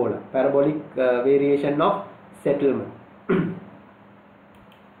parabolic variation of settlement.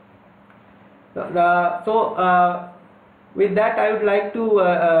 With that, I would like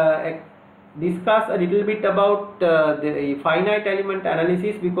to discuss a little bit about the finite element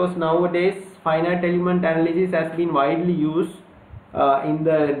analysis, because nowadays finite element analysis has been widely used in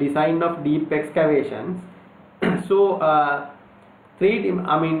the design of deep excavations. So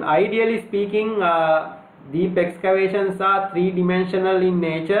ideally speaking, deep excavations are 3-dimensional in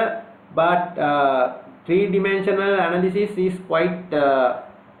nature, but 3-dimensional analysis is quite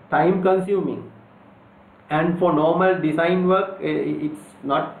time consuming, and for normal design work it's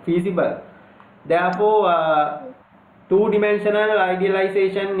not feasible. Therefore 2-dimensional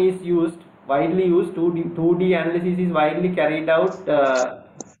idealization is widely used. 2D analysis is widely carried out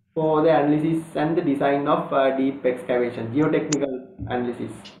for the analysis and the design of deep excavation, geotechnical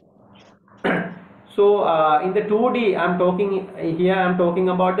analysis. So in the 2D, I'm talking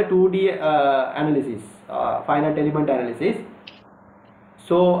about the 2D analysis, finite element analysis.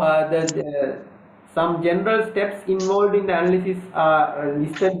 So some general steps involved in the analysis are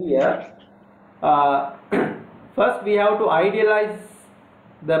listed here. First, we have to idealize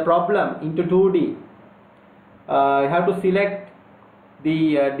the problem into 2D. You have to select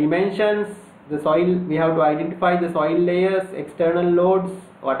the dimensions, the soil. We have to identify the soil layers, external loads,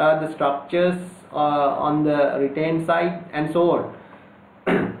 what are the structures on the retained side, and so on.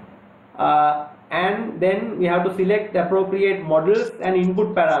 And then we have to select the appropriate models and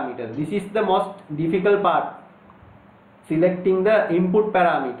input parameters. This is the most difficult part, selecting the input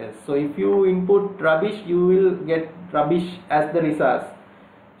parameters. So if you input rubbish, you will get rubbish as the results.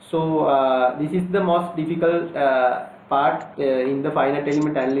 So this is the most difficult part in the finite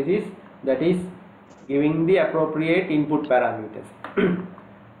element analysis, that is giving the appropriate input parameters.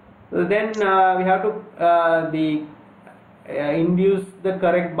 So then we have to induce the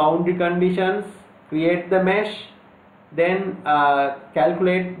correct boundary conditions, create the mesh, then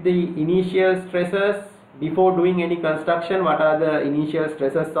calculate the initial stresses before doing any construction. What are the initial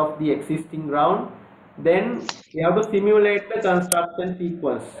stresses of the existing ground? Then we have to simulate the construction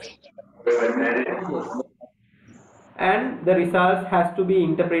sequence, and the results has to be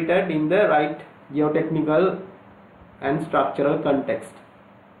interpreted in the right geotechnical and structural context.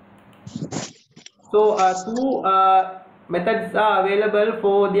 So two methods are available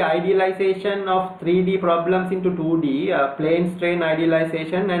for the idealization of 3D problems into 2D, plane strain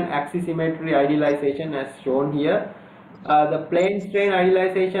idealization and axisymmetry idealization, as shown here. The plane strain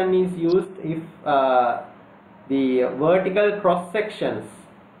idealization is used if the vertical cross sections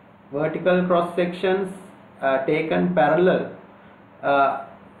taken parallel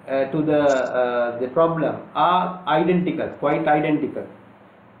to the problem are identical, quite identical.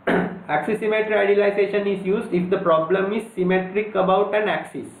 Axisymmetry idealization is used if the problem is symmetric about an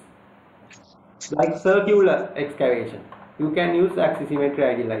axis. like circular excavation, you can use axis symmetry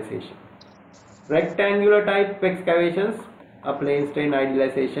idealization. Rectangular type excavations, a plane strain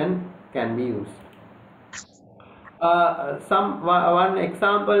idealization can be used. One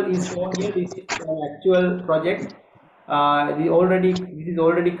example is shown here. This is an actual project. This is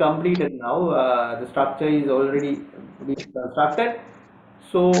already completed now. The structure is already being constructed.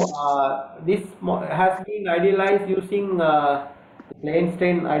 So this has been idealized using plane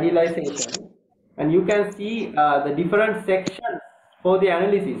strain idealization, and you can see the different sections for the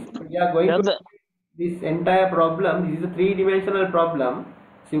analysis. We are going to this entire problem. This is a three-dimensional problem.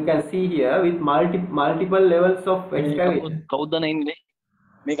 So you can see here with multiple levels of excavation.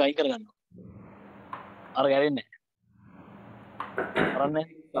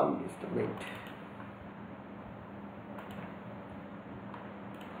 Wait.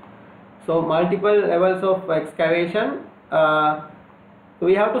 So multiple levels of excavation. So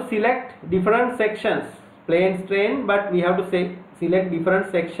we have to select different sections, plane strain, but we have to select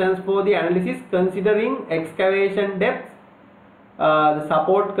different sections for the analysis considering excavation depth, the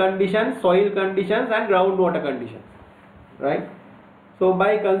support conditions, soil conditions, and groundwater conditions, right? So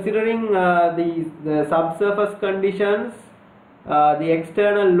by considering the subsurface conditions, the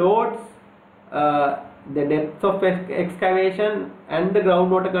external loads, the depth of excavation, and the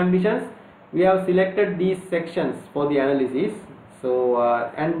groundwater conditions, we have selected these sections for the analysis. So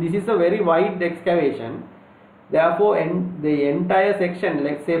and this is a very wide excavation. Therefore, the entire section,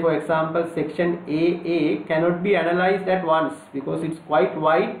 let's say for example section AA, cannot be analyzed at once because it's quite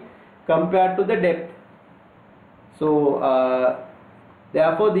wide compared to the depth. So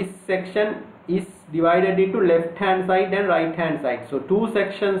therefore this section is divided into left hand side and right hand side. So two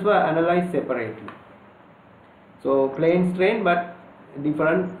sections were analyzed separately. So plane strain, but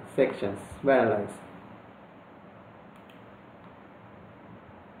different sections were analyzed.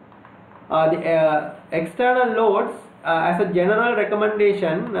 The external loads, as a general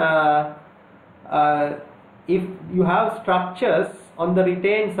recommendation, if you have structures on the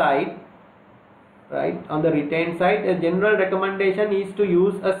retained side, right, on the retained side, a general recommendation is to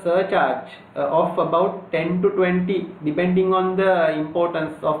use a surcharge of about 10 to 20 depending on the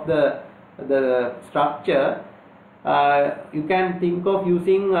importance of the structure. You can think of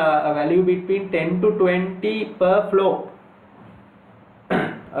using a value between 10 to 20 per flow.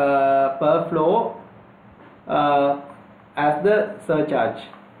 As the surcharge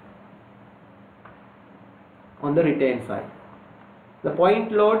on the retained side. The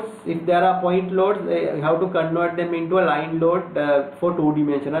point loads, if there are point loads, you have to convert them into a line load for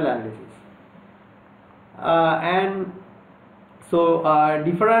two-dimensional analysis. And so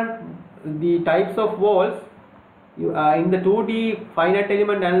the types of walls, in the 2D finite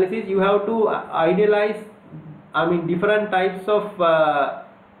element analysis, you have to idealize, different types of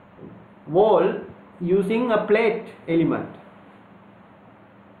wall using a plate element,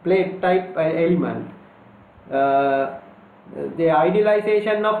 plate type element. The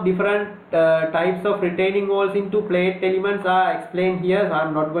idealization of different types of retaining walls into plate elements are explained here. So I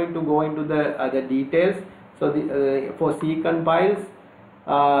am not going to go into the other details. So for secant piles,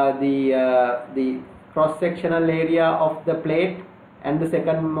 the cross-sectional area of the plate and the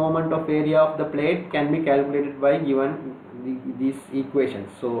second moment of area of the plate can be calculated by given these equations.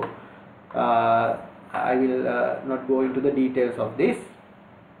 So I will not go into the details of this.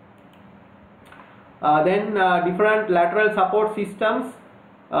 Then different lateral support systems,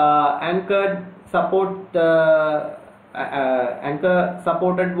 anchor supported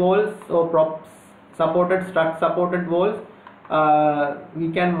walls or props supported, strut supported walls.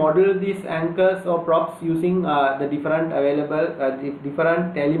 We can model these anchors or props using the different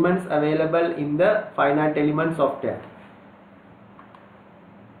elements available in the finite element software.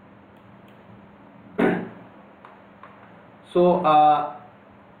 So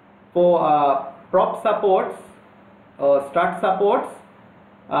for prop supports or strut supports,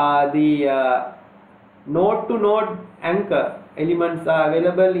 the node to node anchor elements are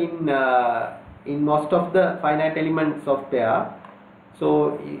available in most of the finite element software.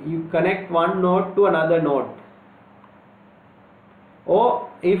 So you connect one node to another node, or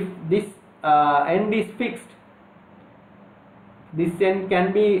if this end is fixed, this end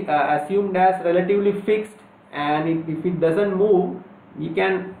can be assumed as relatively fixed, and if it doesn't move, we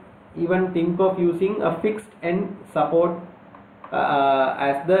can even think of using a fixed end support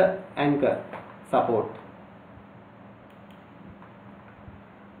as the anchor support.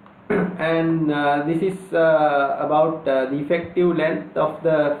 And this is about the effective length of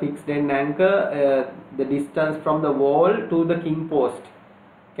the fixed end anchor. The distance from the wall to the king post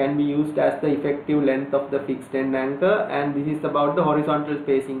can be used as the effective length of the fixed end anchor, and this is about the horizontal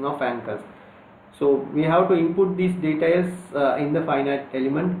spacing of anchors. So we have to input these details in the finite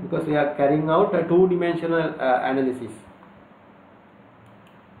element because we are carrying out a two-dimensional analysis.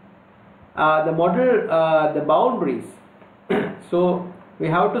 The model, the boundaries. So we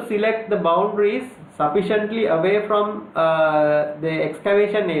have to select the boundaries sufficiently away from the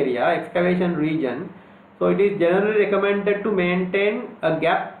excavation area, excavation region. So it is generally recommended to maintain a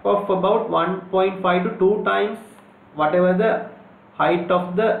gap of about 1.5 to 2 times whatever the height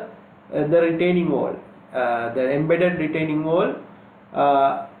of the retaining wall, the embedded retaining wall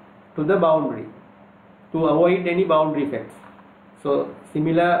to the boundary, to avoid any boundary effects. So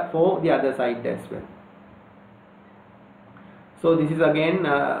similar for the other side as well. So this is again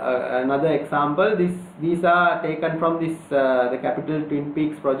another example. These are taken from this the Capital Twin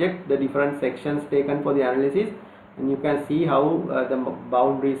Peaks project, the different sections taken for the analysis, and you can see how the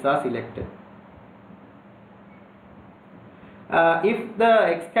boundaries are selected. If the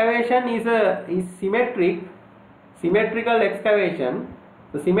excavation is symmetrical excavation,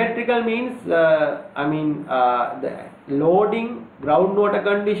 the symmetrical means the loading, groundwater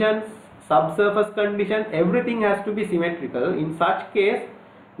conditions, subsurface conditions, everything has to be symmetrical. In such case,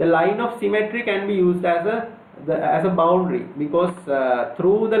 the line of symmetry can be used as a boundary, because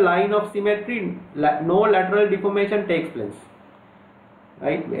through the line of symmetry no lateral deformation takes place,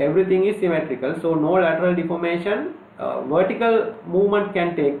 right? Everything is symmetrical, so no lateral deformation, vertical movement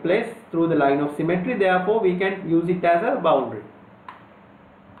can take place through the line of symmetry, therefore we can use it as a boundary.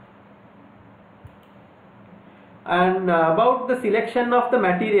 And about the selection of the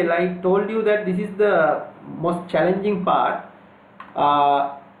material, I told you that this is the most challenging part.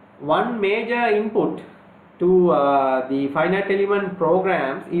 One major input to the finite element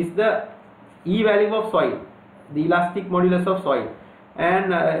programs is the E value of soil, the elastic modulus of soil.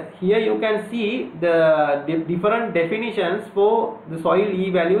 And here you can see the different definitions for the soil E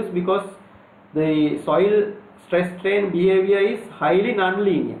values, because the soil stress strain behavior is highly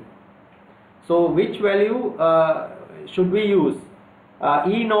nonlinear. So which value should we use?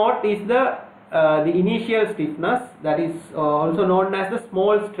 E naught is the initial stiffness, that is also known as the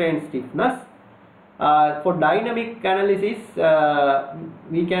small strain stiffness. For dynamic analysis,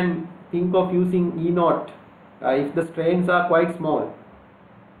 we can think of using E naught if the strains are quite small.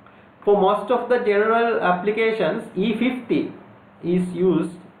 For most of the general applications, E50 is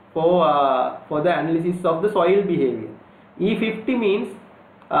used for the analysis of the soil behavior. E50 means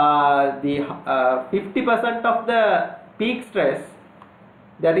the 50% of the peak stress,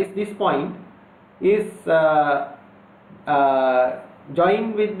 that is this point, is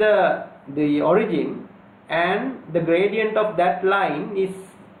joined with the origin, and the gradient of that line is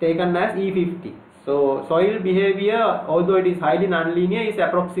taken as E50. So soil behavior, although it is highly nonlinear, is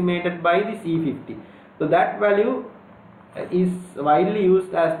approximated by this E50. So that value is widely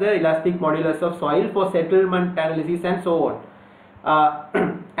used as the elastic modulus of soil for settlement analysis and so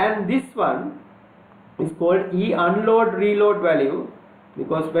on. And this one is called E unload reload value,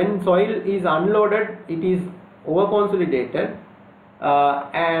 because when soil is unloaded, it is over consolidated,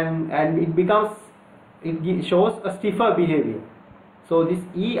 and it shows a stiffer behavior. So this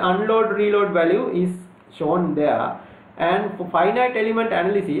E unload reload value is shown there. And for finite element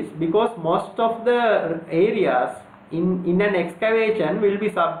analysis, because most of the areas in an excavation will be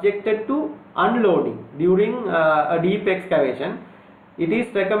subjected to unloading during a deep excavation, it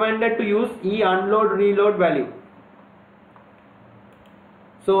is recommended to use E unload reload value.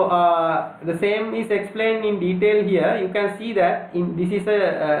 So the same is explained in detail here. You can see that this is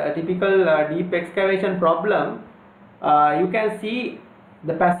a typical deep excavation problem. You can see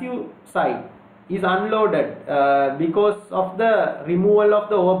the passive side is unloaded because of the removal of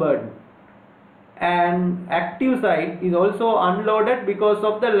the overburden, and active side is also unloaded because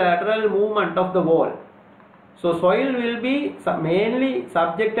of the lateral movement of the wall. So soil will be mainly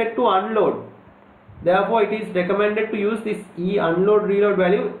subjected to unload. Therefore, it is recommended to use this E unload reload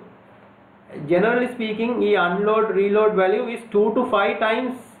value. Generally speaking, E unload reload value is 2 to 5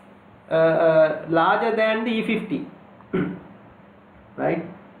 times larger than the E50. Right?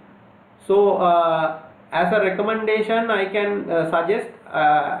 So as a recommendation, I can suggest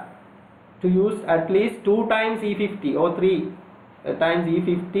to use at least 2 times E50 or 3 times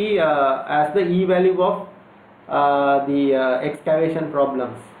E50 as the E value of the excavation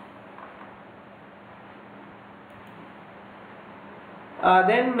problems.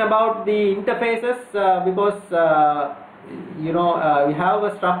 Then about the interfaces, because we have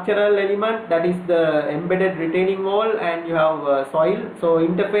a structural element, that is the embedded retaining wall, and you have soil. So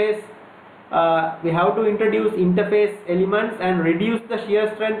interface, we have to introduce interface elements and reduce the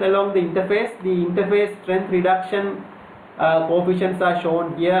shear strength along the interface. The interface strength reduction coefficients are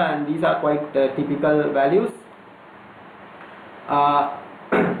shown here, and these are quite typical values.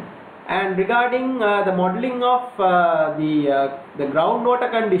 And regarding the modeling of the groundwater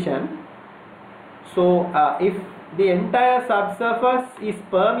condition, so if the entire subsurface is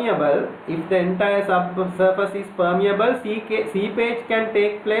permeable, seepage can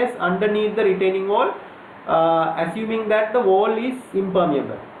take place underneath the retaining wall, assuming that the wall is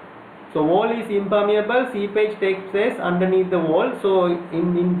impermeable. So wall is impermeable, seepage takes place underneath the wall. So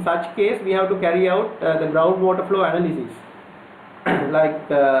in such case, we have to carry out the groundwater flow analysis,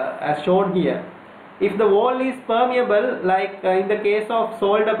 like as shown here. If the wall is permeable, like in the case of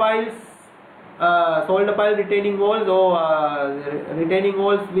solder pile retaining walls, or retaining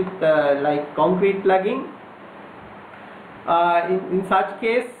walls with like concrete plugging, in such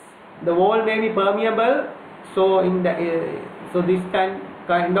case the wall may be permeable, so so this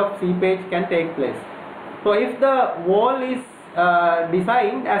kind of seepage can take place. So if the wall is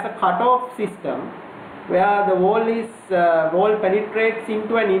designed as a cut-off system, where the wall penetrates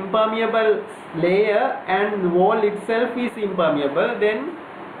into an impermeable layer and the wall itself is impermeable, then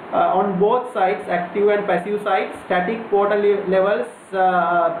on both sides, active and passive sides, static water levels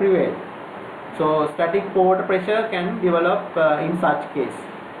prevail. So static water pressure can develop in such case.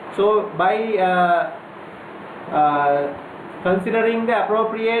 So by considering the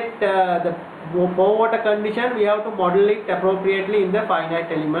appropriate the pore water condition, we have to model it appropriately in the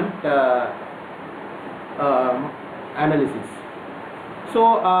finite element analysis.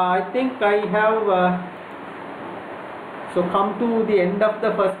 So I think I have so come to the end of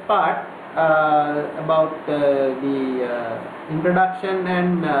the first part about the introduction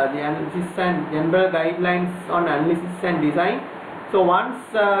and the analysis and general guidelines on analysis and design. So once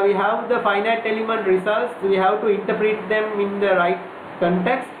we have the finite element results, we have to interpret them in the right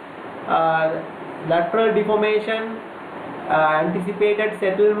context. Lateral deformation, anticipated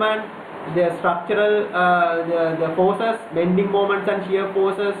settlement, the structural the forces, bending moments and shear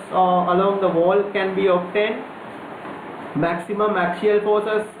forces along the wall can be obtained. Maximum axial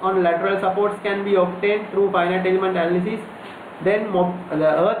forces on lateral supports can be obtained through finite element analysis. Then the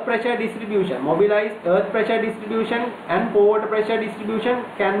earth pressure distribution, mobilized earth pressure distribution and pore water pressure distribution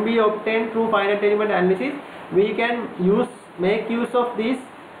can be obtained through finite element analysis. We can make use of this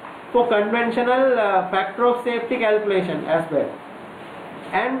for conventional factor of safety calculation as well.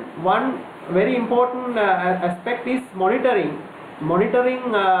 And one very important aspect is monitoring.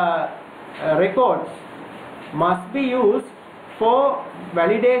 Monitoring records must be used for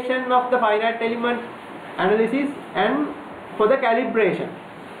validation of the finite element analysis and for the calibration.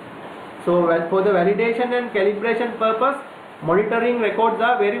 So for the validation and calibration purpose, monitoring records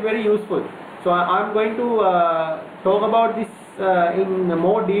are very useful. So I am going to talk about this in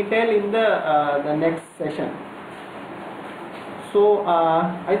more detail in the next session. So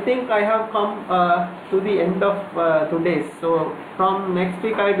I think I have come to the end of today's. So from next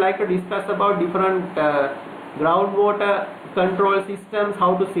week I would like to discuss about different groundwater control systems,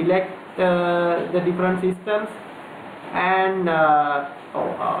 how to select the different systems, and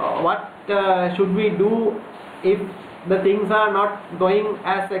what should we do if the things are not going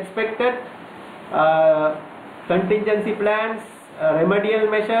as expected, contingency plans, remedial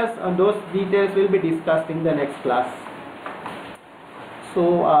measures, and those details will be discussed in the next class.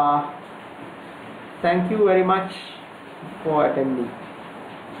 So thank you very much for attending.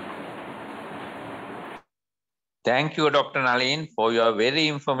 Thank you, Dr. Nalin, for your very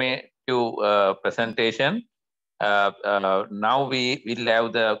informative presentation. Now we will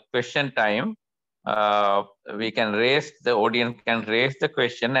have the question time. The audience can raise the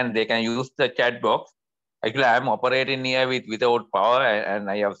question and they can use the chat box. Actually, I am operating here without power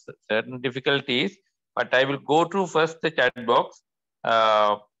and I have certain difficulties, but I will go through first the chat box.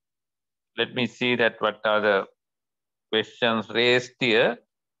 Let me see that what are the questions raised here.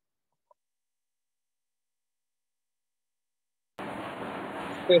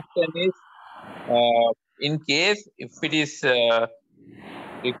 Question is, in case if it is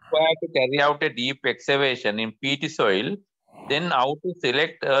required to carry out a deep excavation in peaty soil, then how to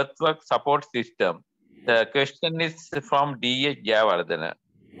select earthwork support system? The question is from D.H. Jayawardena.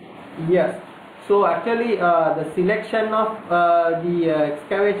 Yes. So actually the selection of the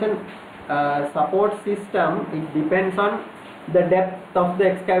excavation support system, it depends on the depth of the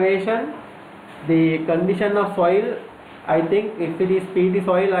excavation, the condition of soil. I think if it is peaty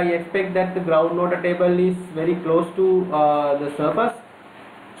soil, I expect that the groundwater table is very close to the surface.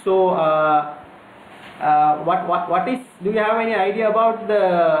 So what is, do you have any idea about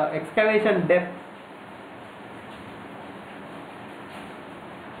the excavation depth?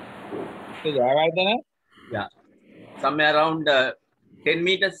 Yeah. somewhere around 10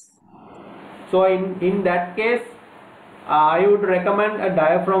 meters. So in that case, I would recommend a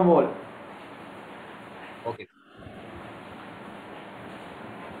diaphragm wall. Okay.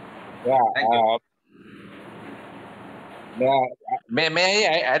 Yeah. Thank you. May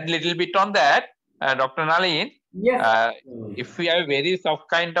I add a little bit on that, Dr. Nalin? Yes. If we have very soft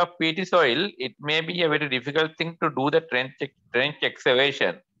kind of peaty soil, it may be a very difficult thing to do the trench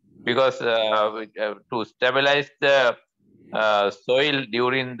excavation, because to stabilize the soil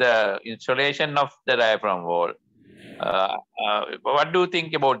during the installation of the diaphragm wall. What do you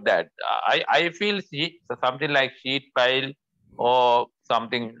think about that? I feel something like sheet pile or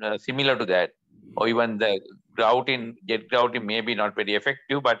something similar to that, or even the jet grouting may be not very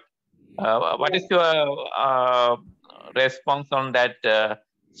effective. But what is your response on that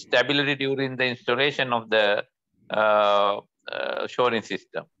stability during the installation of the shoring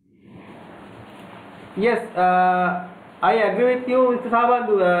system? Yes, I agree with you, Mr.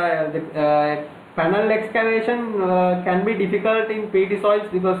 Sabandu. The panel excavation can be difficult in peaty soils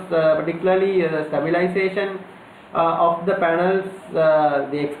because particularly the stabilization of the panels,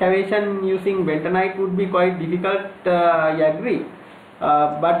 the excavation using bentonite would be quite difficult, I agree.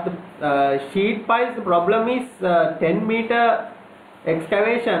 But the sheet piles, the problem is 10-meter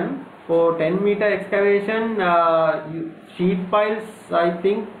excavation. For 10-meter excavation, sheet piles, I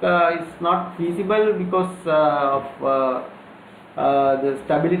think, is not feasible because of the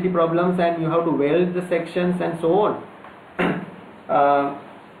stability problems, and you have to weld the sections and so on.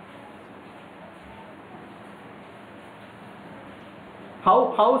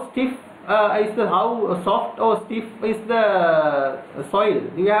 How stiff is the, how soft or stiff is the soil?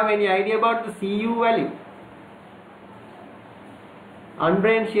 Do you have any idea about the CU value?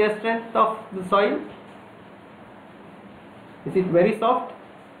 Undrained shear strength of the soil? Is it very soft?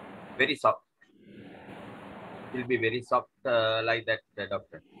 Very soft. It will be very soft like that,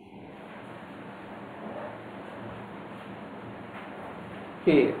 doctor.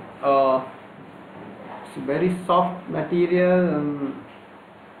 Okay. It's a very soft material.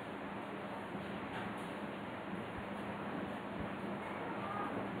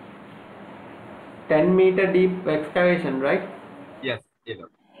 10-meter deep excavation, right? Yes, yes.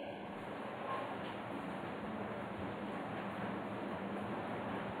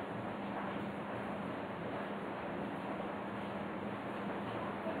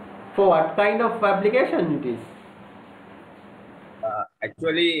 For what kind of application it is?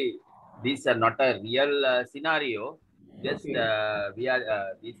 Actually, these are not a real scenario. Just Okay. we are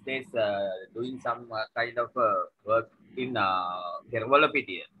these days doing some kind of work in Kerala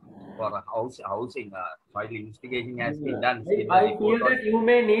for housing. Soil investigation has been done. Still, the I report feel was, that you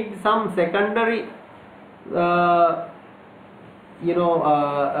may need some secondary,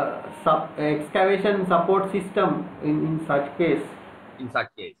 excavation support system in such case. in such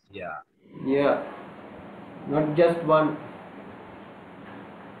case, yeah. Yeah, not just one.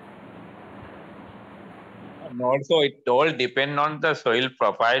 And also, it all depend on the soil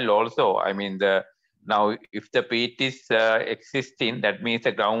profile. Also, I mean, now if the peat is existing, that means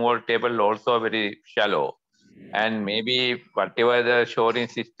the groundwater table also very shallow, and maybe whatever the shoring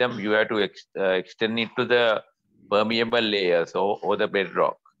system, you have to extend it to the permeable layers or the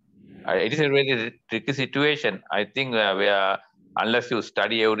bedrock. It is a very tricky situation. I think unless you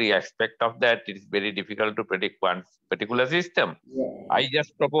study every aspect of that, it is very difficult to predict one particular system. Yeah. I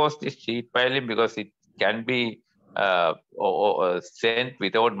just proposed this sheet piling because it can be sent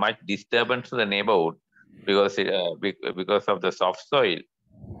without much disturbance to the neighborhood because of the soft soil.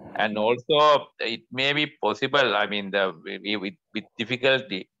 And also, it may be possible, I mean, with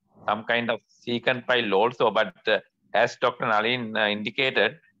difficulty, some kind of secant pile also, but as Dr. Nalin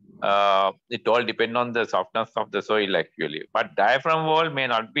indicated, it all depends on the softness of the soil actually. But diaphragm wall may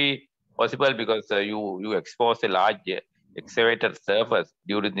not be possible because you expose a large excavated surface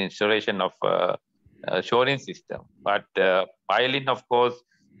during the installation of shoring system. But piling, of course,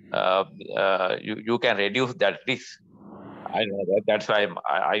 you can reduce that risk. I know that. That's why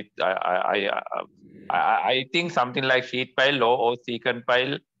I think something like sheet pile or secant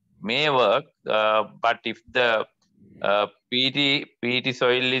pile may work, but if the peaty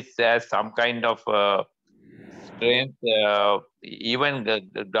soil has some kind of strength, even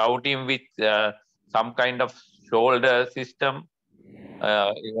the grouting with some kind of shoulder system,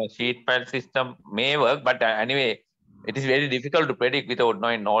 even sheet pile system may work. But anyway, it is very difficult to predict without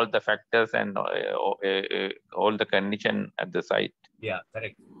knowing all the factors and all the condition at the site. Yeah,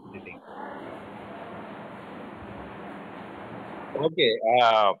 correct. I think. Okay.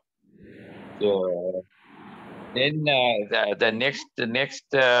 So then the next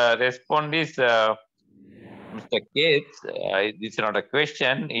response is Mr. Gates, this is not a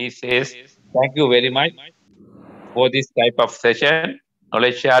question. He says, thank you very much for this type of session,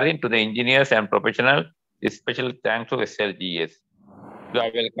 knowledge sharing to the engineers and professionals. Special thanks to SLGS. You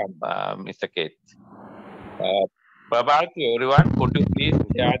are welcome, Mr. Gates. Prabhat, everyone, could you please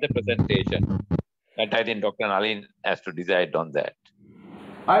share the presentation? That I think Dr. Nalin has to decide on that.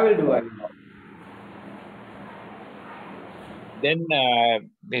 I will do. Then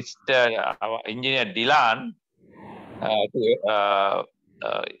Mr. Our engineer Dilan,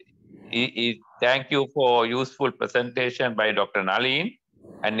 thank you for useful presentation by Dr. Nalin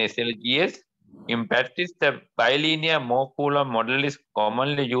and SLGS. In practice, the bilinear molecular model is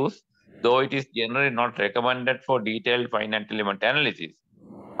commonly used, though it is generally not recommended for detailed finite element analysis.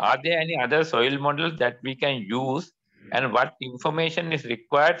 Are there any other soil models that we can use, and what information is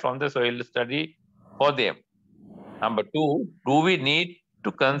required from the soil study for them? Number two, do we need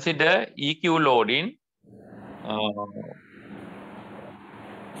to consider EQ loading,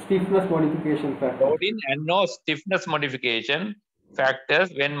 Stiffness modification factor. loading and no stiffness modification factors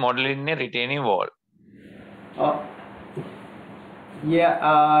when modeling a retaining wall?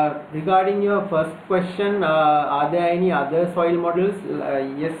 Regarding your first question, are there any other soil models?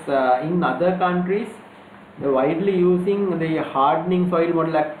 Yes, in other countries, they're widely using the hardening soil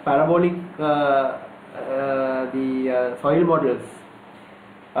model, like parabolic soil models.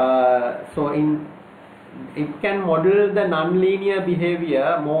 It can model the nonlinear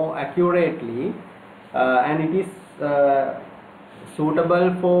behavior more accurately, and it is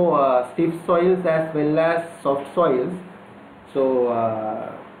suitable for stiff soils as well as soft soils. So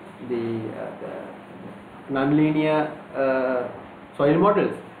the nonlinear soil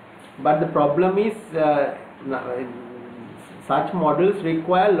models, but the problem is such models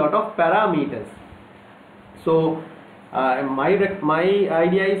require a lot of parameters. So my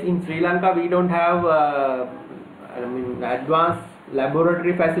idea is, in Sri Lanka we don't have advanced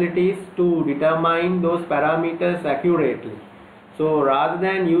laboratory facilities to determine those parameters accurately. So rather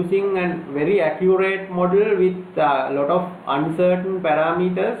than using a very accurate model with a lot of uncertain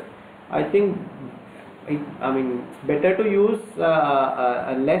parameters, I think it's better to use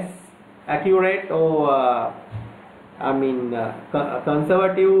a less accurate or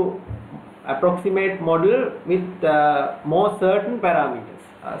conservative approximate model with more certain parameters.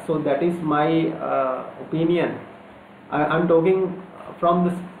 So that is my opinion. I'm talking from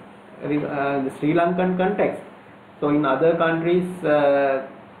the Sri Lankan context. So in other countries,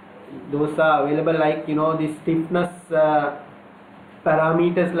 those are available, like the stiffness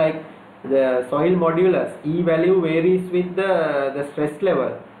parameters, like the soil modulus. E value varies with the stress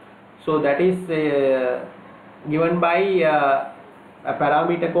level. So that is given by a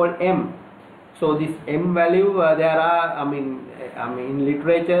parameter called M. So this M value, there are, in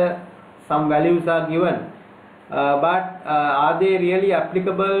literature, some values are given. But are they really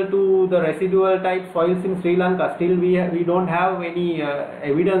applicable to the residual type soils in Sri Lanka? Still we don't have any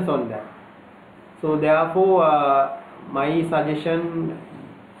evidence on that. So therefore my suggestion,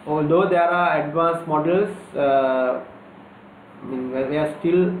 although there are advanced models, we are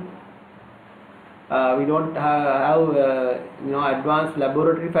still we don't have advanced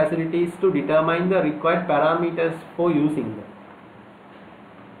laboratory facilities to determine the required parameters for using them.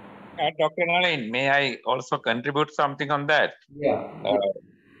 Dr. Nalin, may I also contribute something on that? Yeah.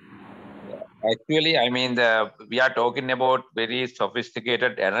 Actually, we are talking about very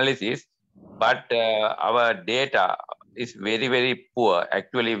sophisticated analysis, but our data is very, very poor.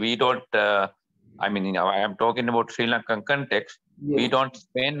 Actually, we don't, I am talking about Sri Lankan context. Yes. We don't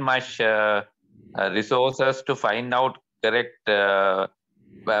spend much resources to find out correct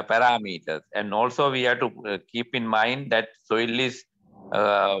parameters. And also we have to keep in mind that soil is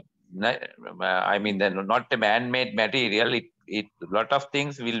not a man-made material. A lot of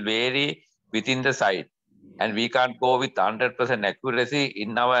things will vary within the site, and we can't go with 100% accuracy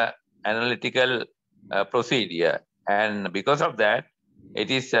in our analytical procedure. And because of that,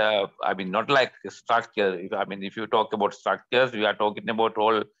 it is not like structure. If you talk about structures, we are talking about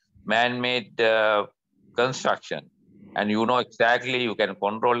all man-made construction, and exactly, you can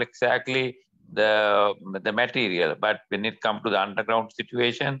control exactly the material. But when it comes to the underground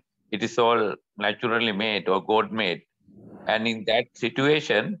situation, it is all naturally made or God-made. And in that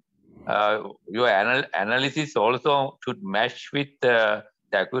situation, your analysis also should match with the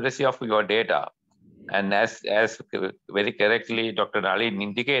accuracy of your data. And as very correctly Dr. Nalin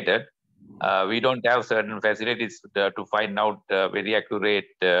indicated, we don't have certain facilities to find out very accurate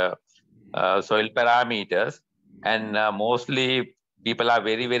soil parameters. And mostly people are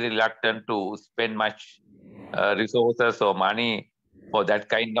very, very reluctant to spend much resources or money for that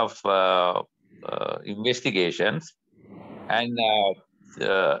kind of investigations, and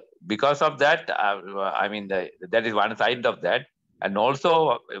because of that, I mean, that is one side of that. And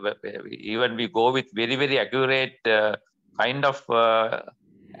also, even we go with very, very accurate kind of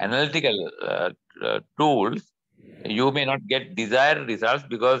analytical tools, you may not get desired results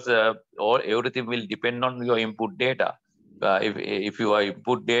because everything will depend on your input data. If your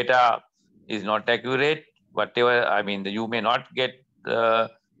input data is not accurate, whatever, I mean, you may not get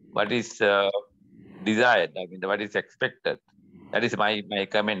what is desired, I mean, what is expected. That is my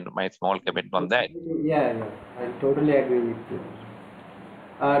comment, my small comment on that. Yeah, I totally agree with you.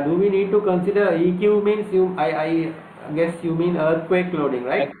 Do we need to consider EQ means I guess you mean earthquake loading,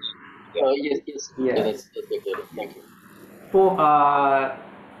 right? Yes. Yeah. Yeah, that's good. Thank you.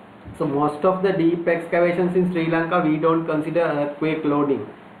 So most of the deep excavations in Sri Lanka, we don't consider earthquake loading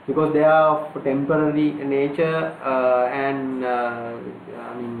because they are of temporary nature, and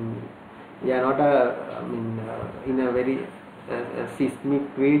I mean, they are not in a very seismic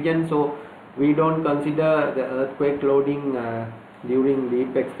region, so we don't consider the earthquake loading during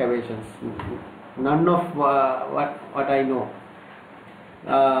deep excavations. None of what I know.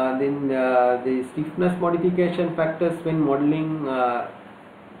 Then the stiffness modification factors when modeling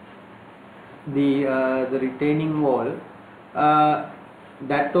the retaining wall,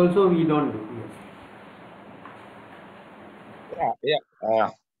 that also we don't do. Yes.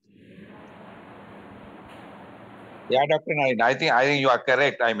 Yeah, Dr. Nalin, I think you are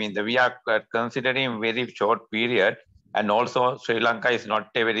correct. I mean, we are considering very short period, and also Sri Lanka is not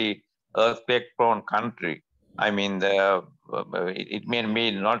a very earthquake-prone country. I mean, it may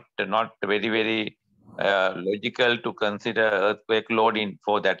be not very logical to consider earthquake loading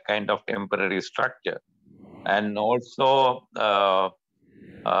for that kind of temporary structure. And also, I'm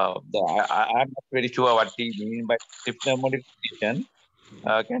not very sure what you mean by stiffness modification.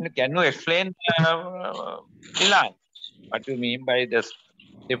 Can you explain, Nalin, what you mean by the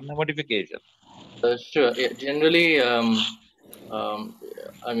stiffness modification? Sure. Yeah, generally, I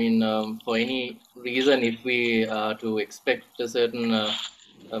mean, for any reason, if we are to expect a certain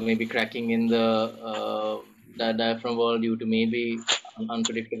maybe cracking in the diaphragm wall due to maybe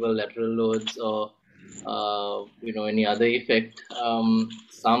unpredictable lateral loads or any other effect,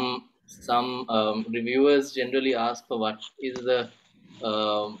 some reviewers generally ask for what is the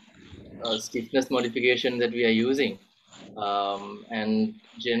stiffness modification that we are using. And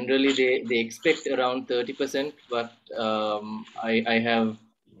generally they expect around 30%, but I have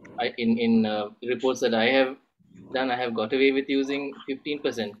in reports that I have done, I have got away with using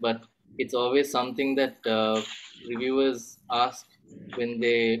 15%, but it's always something that reviewers ask when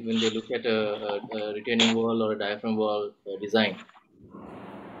they look at a retaining wall or a diaphragm wall design.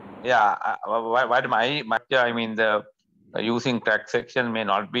 Yeah, what I mean, the using crack section may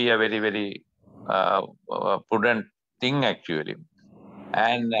not be a very prudent thing actually.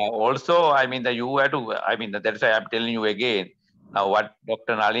 And also, I mean, you have to, I mean, that's why I'm telling you again, what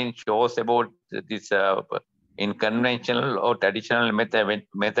Dr. Nalin shows about this in conventional or traditional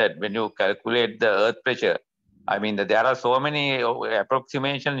method, when you calculate the earth pressure, I mean, there are so many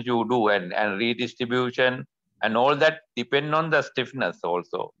approximations you do and redistribution and all that depend on the stiffness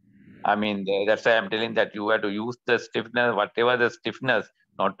also. I mean, that's why I'm telling that you have to use the stiffness, whatever the stiffness,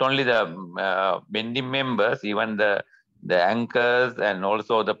 not only the bending members, even the anchors and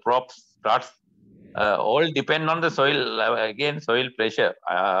also the props, struts, all depend on the soil, again, soil pressure.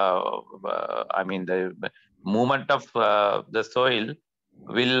 I mean, the movement of the soil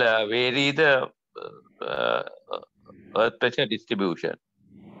will vary the earth pressure distribution.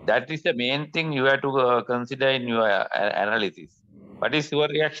 That is the main thing you have to consider in your analysis. What is your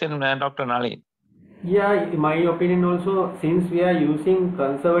reaction, Dr. Nalin? Yeah, in my opinion also, since we are using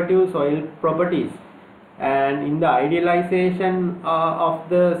conservative soil properties and in the idealization of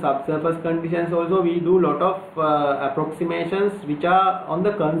the subsurface conditions also, we do lot of approximations which are on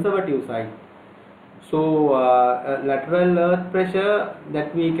the conservative side. So lateral earth pressure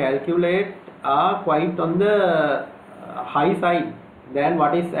that we calculate are quite on the high side than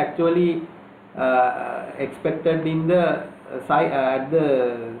what is actually expected in the site at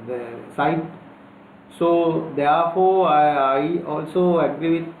the site. So therefore, I also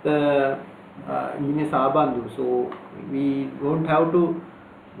agree with Engineer Sabandu. So we don't have to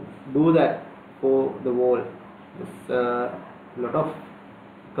do that for the wall. There's a lot of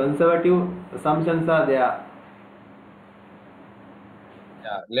conservative assumptions are there.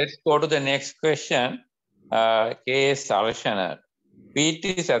 Yeah, let's go to the next question. K.S. Salashana.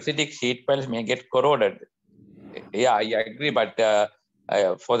 Peat's acidic sheet piles may get corroded. Yeah, I agree, but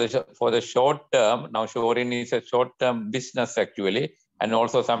for the short term, now shoring is a short term business actually, And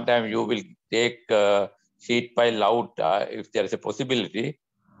also sometimes you will take sheet pile out if there is a possibility.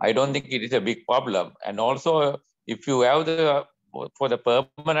 I don't think it is a big problem. And also if you have for the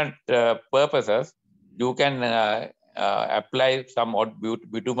permanent purposes, you can apply some odd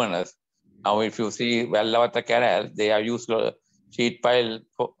bituminous. Now, if you see Wellavata Canal, they have used sheet pile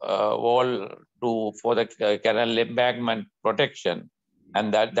wall for the canal embankment protection.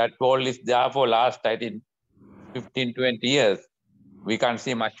 And that wall is there for last, I think, 15, 20 years. We can't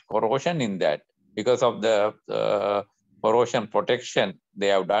see much corrosion in that because of the corrosion protection they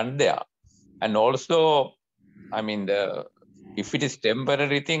have done there. And also, I mean, if it is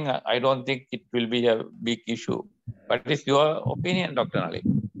temporary thing, I don't think it will be a big issue. What is your opinion, Dr. Nalin?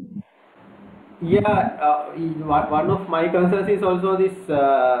 Yeah, one of my concerns is also this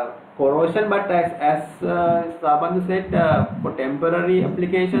corrosion, but as Sabandu said, for temporary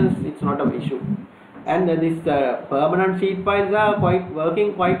applications, it's not an issue. And this permanent sheet piles are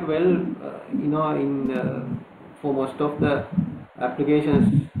working quite well, for most of the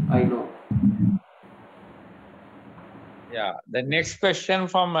applications I know. Yeah, the next question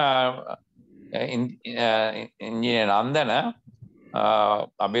from Engineer Nandana,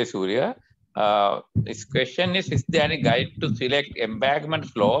 Abhay Surya. This question is there any guide to select embankment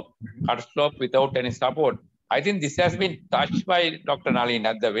slope, cut slope without any support? I think this has been touched by Dr. Nalin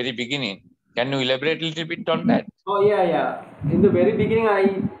at the very beginning. Can you elaborate a little bit on that? Oh yeah. In the very beginning,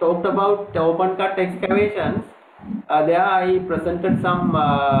 I talked about open cut excavations. There I presented some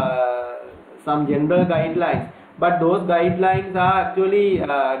general guidelines, but those guidelines are actually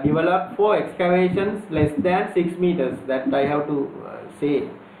developed for excavations less than 6 meters. That I have to say.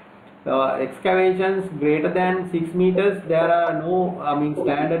 Excavations greater than 6 meters, there are no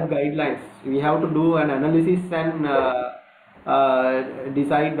standard guidelines. We have to do an analysis and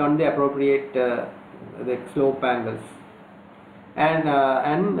decide on the appropriate the slope angles. And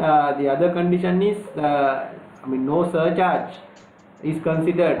the other condition is no surcharge is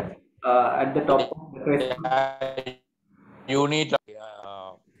considered at the top of the crest. You need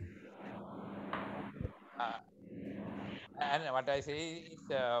and what I say is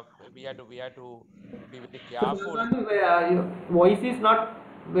we have to be very careful. Your voice is not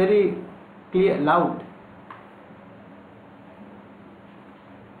very clear, loud.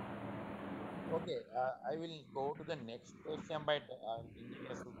 Okay, I will go to the next question by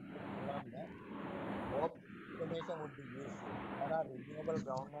Engineer Subramanian. What information would be useful? There are renewable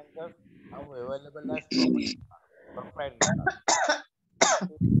ground anchors now available as proprietary.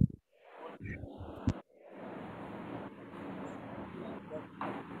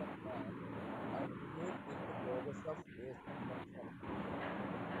 In the progress of basement construction.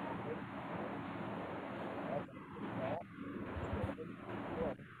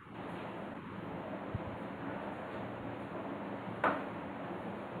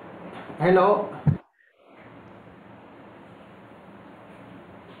 Hello.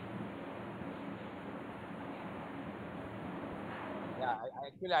 Yeah,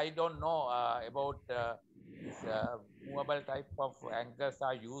 actually I don't know about this movable type of anchors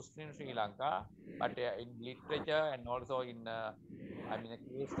are used in Sri Lanka, but in literature and also in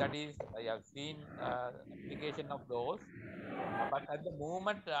case studies, I have seen application of those. But at the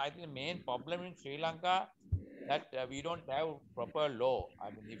moment, I think the main problem in Sri Lanka that we don't have proper law.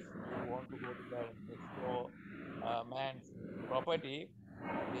 I mean, if you want to go to the next door man's property,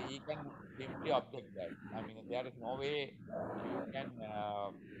 he can simply object that. I mean, there is no way you can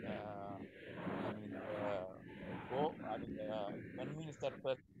convince that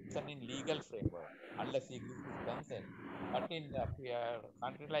person in legal framework unless he gives his consent. But in a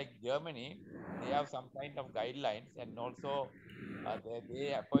country like Germany, they have some kind of guidelines, and also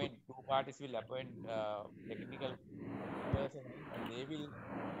they appoint, two parties will appoint technical person, and they will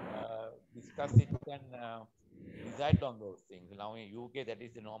discuss it and decide on those things. Now in UK, that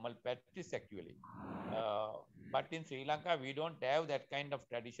is the normal practice actually. But in Sri Lanka, we don't have that kind of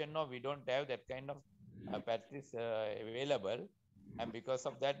tradition, or we don't have that kind of practice available. And because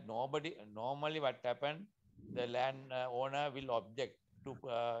of that, normally what happened, the land owner will object to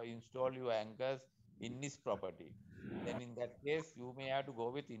install your anchors in his property. Then in that case, you may have to go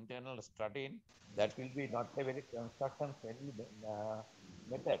with internal strutting. That will be not a very construction friendly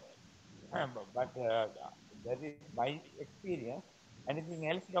method. But that is my experience. Anything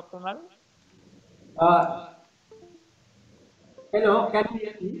else, Dr. Nal? Hello, can you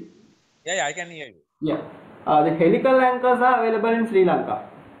hear me? Yeah, I can hear you. Yeah. The helical anchors are available in Sri Lanka.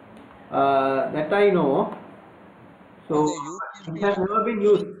 That I know. So it has never been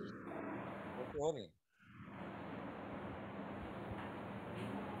used.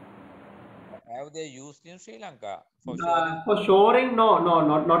 Have they used in Sri Lanka for shoring? For shoring, no,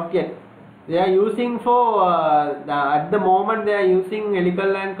 not yet. They are using for at the moment they are using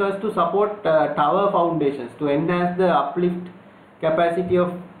helical anchors to support tower foundations to enhance the uplift capacity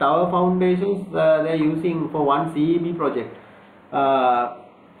of tower foundations. They are using for one CEB project, uh,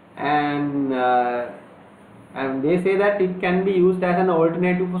 and uh, and they say that it can be used as an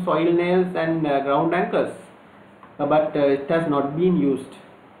alternative for soil nails and ground anchors, but it has not been used.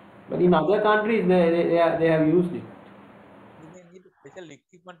 But in other countries, they have used it. Do they need special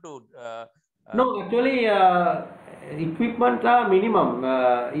equipment to? No, actually, equipment are minimum.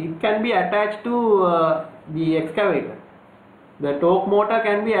 It can be attached to the excavator. The torque motor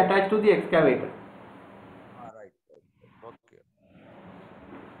can be attached to the excavator. Right. Okay.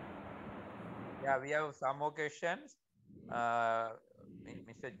 Yeah, we have some more questions.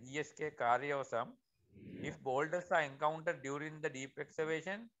 Mr. GSK Karyosam, if boulders are encountered during the deep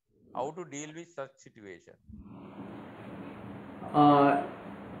excavation, how to deal with such situation?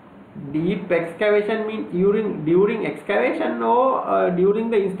 Deep excavation means during excavation or during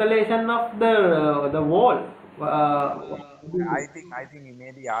the installation of the wall. I think you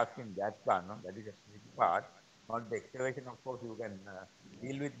may be asking that one. No? That is a tricky part. Not the excavation, of course, you can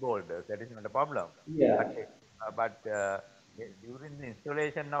deal with boulders. That is not a problem. Yeah. But during the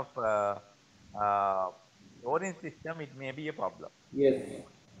installation of storing system, it may be a problem. Yes,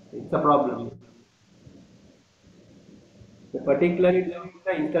 it's a problem. Particularly during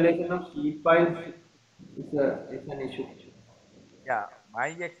the installation of sheet piles, it's an issue. Yeah, my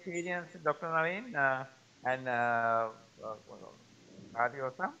experience, Dr. Nalin, and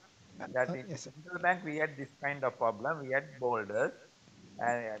Karyosa, that in Yes, sir. Central Bank we had this kind of problem. We had boulders,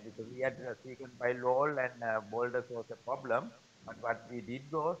 and because we had a secant pile wall and boulders was a problem. But what we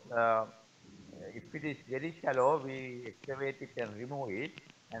did was, if it is very shallow, we excavate it and remove it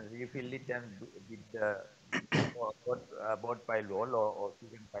and refill it and with the board pile wall or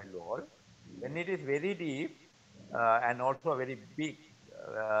secant pile wall. When it is very deep and also very big,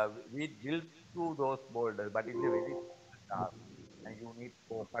 we drill through those boulders, but it's a very difficult task. And you need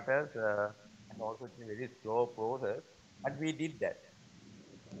four cutters, and also it's a very slow process. But we did that.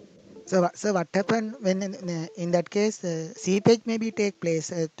 So what happened when in that case seepage maybe take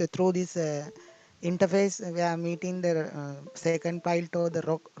place through this interface where meeting the second pile to the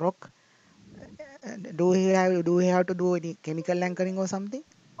rock? Do we have to do any chemical anchoring or something?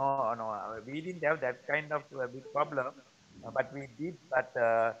 No, we didn't have that kind of big problem, but we did. But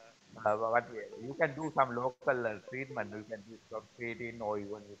you can do some local treatment. You can do scrub treating, or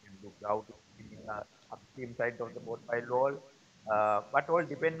even you can do grouting in the upstream side of the boat pile wall. But all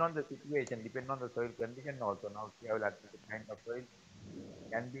depend on the situation, depend on the soil condition also. Now, if you have like this kind of soil,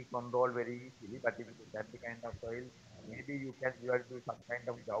 it can be controlled very easily. But if it is that kind of soil, maybe you have to do some kind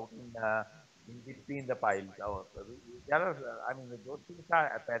of grouting in between the piles. There are, I mean, those things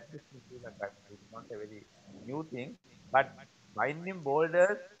are practiced in Sri Lanka. It's not a very new thing, but binding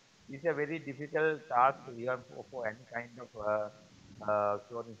boulders is a very difficult task even for any kind of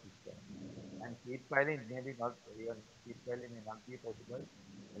storing system. And seed piling maybe not, even seed piling may not be possible.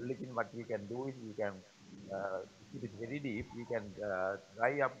 Only thing what we can do is we can, if it is very deep, we can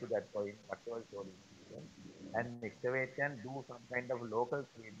dry up to that point, whatever storing system, and excavation, do some kind of local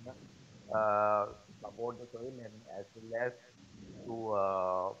treatment to support the soil and as well as to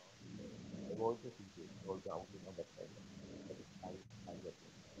avoid the seepage also out, that kind of. That is my opinion.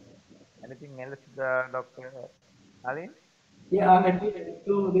 Anything else, Dr. Nalin? Yeah, let me add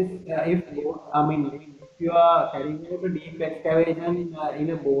to this. I mean, if you are carrying out a deep excavation in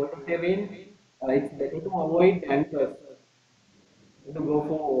a boulder terrain, it's better to avoid anchors to go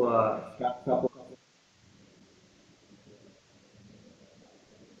for support.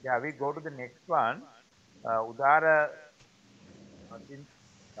 Yeah, we go to the next one. Udara Satin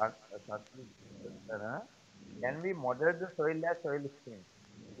can we model the soil as soil spin?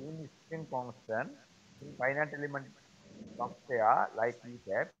 Spin is spin constant in finite element software like we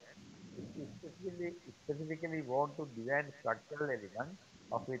said. If we specifically want to design structural element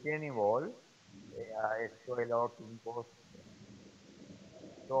of retaining wall, a soil or compost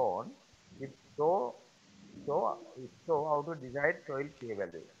stone, if so, if so, how to design soil K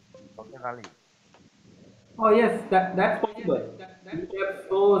value? Dr. Nali. Oh yes, that's possible. Steps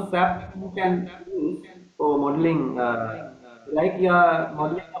so SAP you can use for modeling, like you are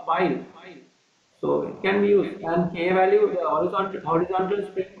modeling a pile. So it can be used, and K value, the horizontal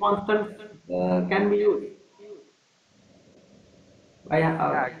spring constants can be used. I Yeah,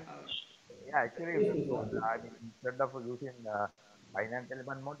 have. yeah, actually, I mean, instead of using finite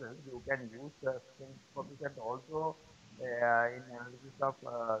element models, you can use the spin coefficient also in analysis of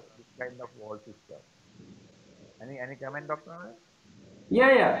this kind of wall system. Any comment, Dr.?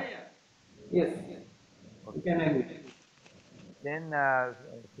 Yeah. Yes. Okay. You can agree. Then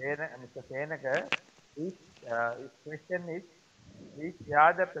Mr. Senaka, his question is, please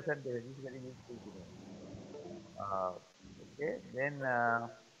share the presentation. This is very useful to know. Okay. Then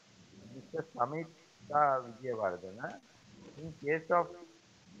Mr. Samita Vijayavardhana, in case of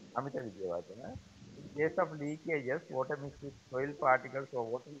Amita Vijayavardhana, in case of leakages, water mixed with soil particles or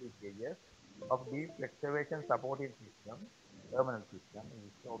water leakages of deep excavation supporting system, permanent system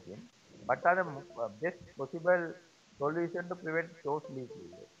is spoken. What are the best possible solution to prevent those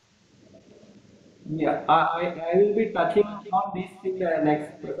leakages? Yeah, I will be touching on this in the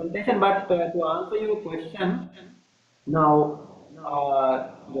next presentation, but to answer your question, now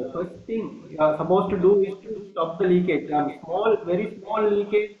the first thing you are supposed to do is to stop the leakage. Very small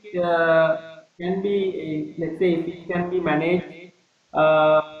leakage can be, let's say, if it can be managed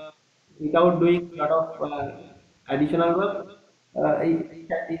uh, without doing a lot of additional work, it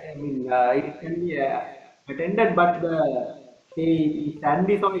can be attended, but the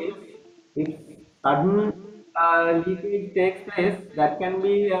sandy soils, if sudden leakage takes place, that can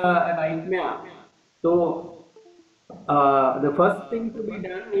be a nightmare. So the first thing to be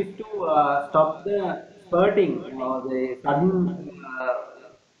done is to stop the spurting or the sudden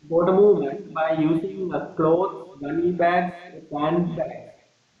water movement by using clothes, gunny bags, sand bags.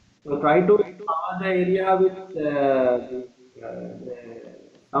 So try to cover the area with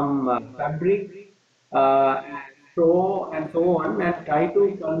some fabric, straw, and so on, and try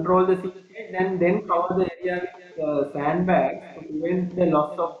to control the seepage. Then cover the area with sandbags to prevent the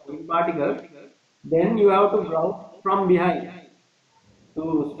loss of oil particles. Then you have to grout from behind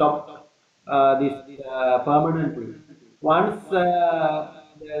to stop this permanently. Once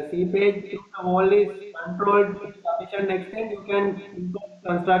the seepage through the wall is controlled to sufficient extent, you can think of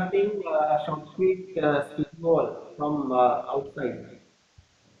constructing a shotcrete steel wall from outside.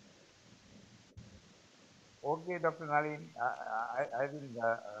 Okay, Dr. Nalin, I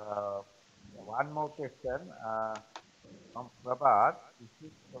will one more question from Prabhat. Is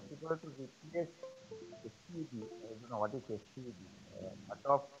it possible to replace STD? I don't know what is STD. Cut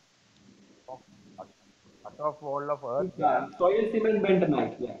off wall of earth. Soil cement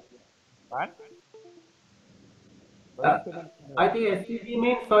bentonite. Yeah. What? I think SCB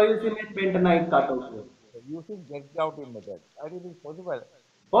means soil cement bentonite cutout wall. Using get grouting method. I think it's possible.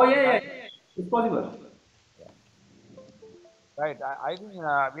 Oh yeah. It's possible. Yeah. Right. I think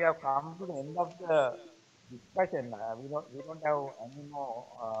we have come to the end of the discussion. We don't have any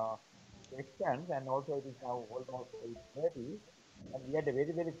more questions, and also it is now almost 8:30, and we had a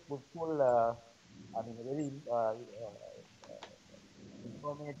very fruitful, very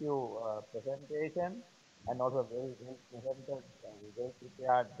informative presentation, and also very well presented, well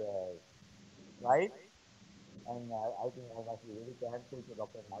prepared slides. And I think I must be very thankful to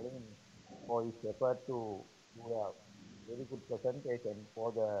Dr. Nalin for his effort to do a very good presentation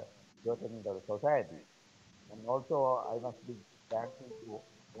for the Geotechnical Society. And also, I must be thankful to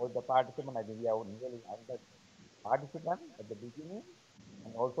all the participants. I think we have nearly 100 participants at the beginning.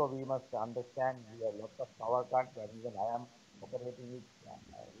 And also, we must understand we have lots of power cuts, and even I am operating with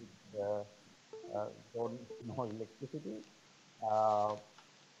no electricity.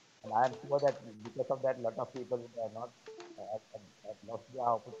 And I am sure that because of that, a lot of people are not have lost the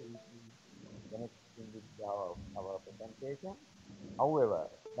opportunity connecting with our presentation. However,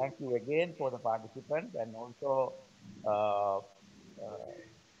 thank you again for the participants, and also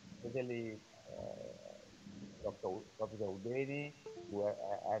especially Dr. Udeni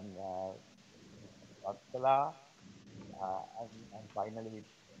and Vatsala, and finally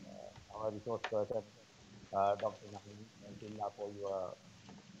our resource person, Dr. Nalin and Silva, for your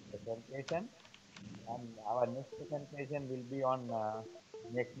presentation. And our next presentation will be on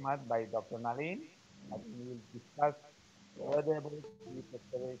next month by Dr. Nalin. I think we will discuss further about deep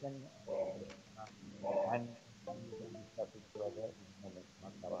excavation and we can discuss it further in the next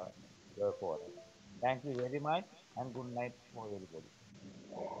month our forum. Thank you very much and good night for everybody.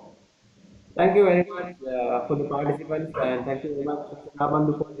 Thank you very much for the participants, and thank you very much, Mr.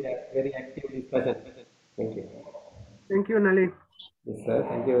 Nabandu, for the very active discussion. Thank you. Thank you, Nalin. Yes, sir.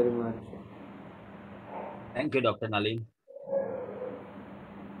 Thank you very much. Thank you, Dr. Nalin.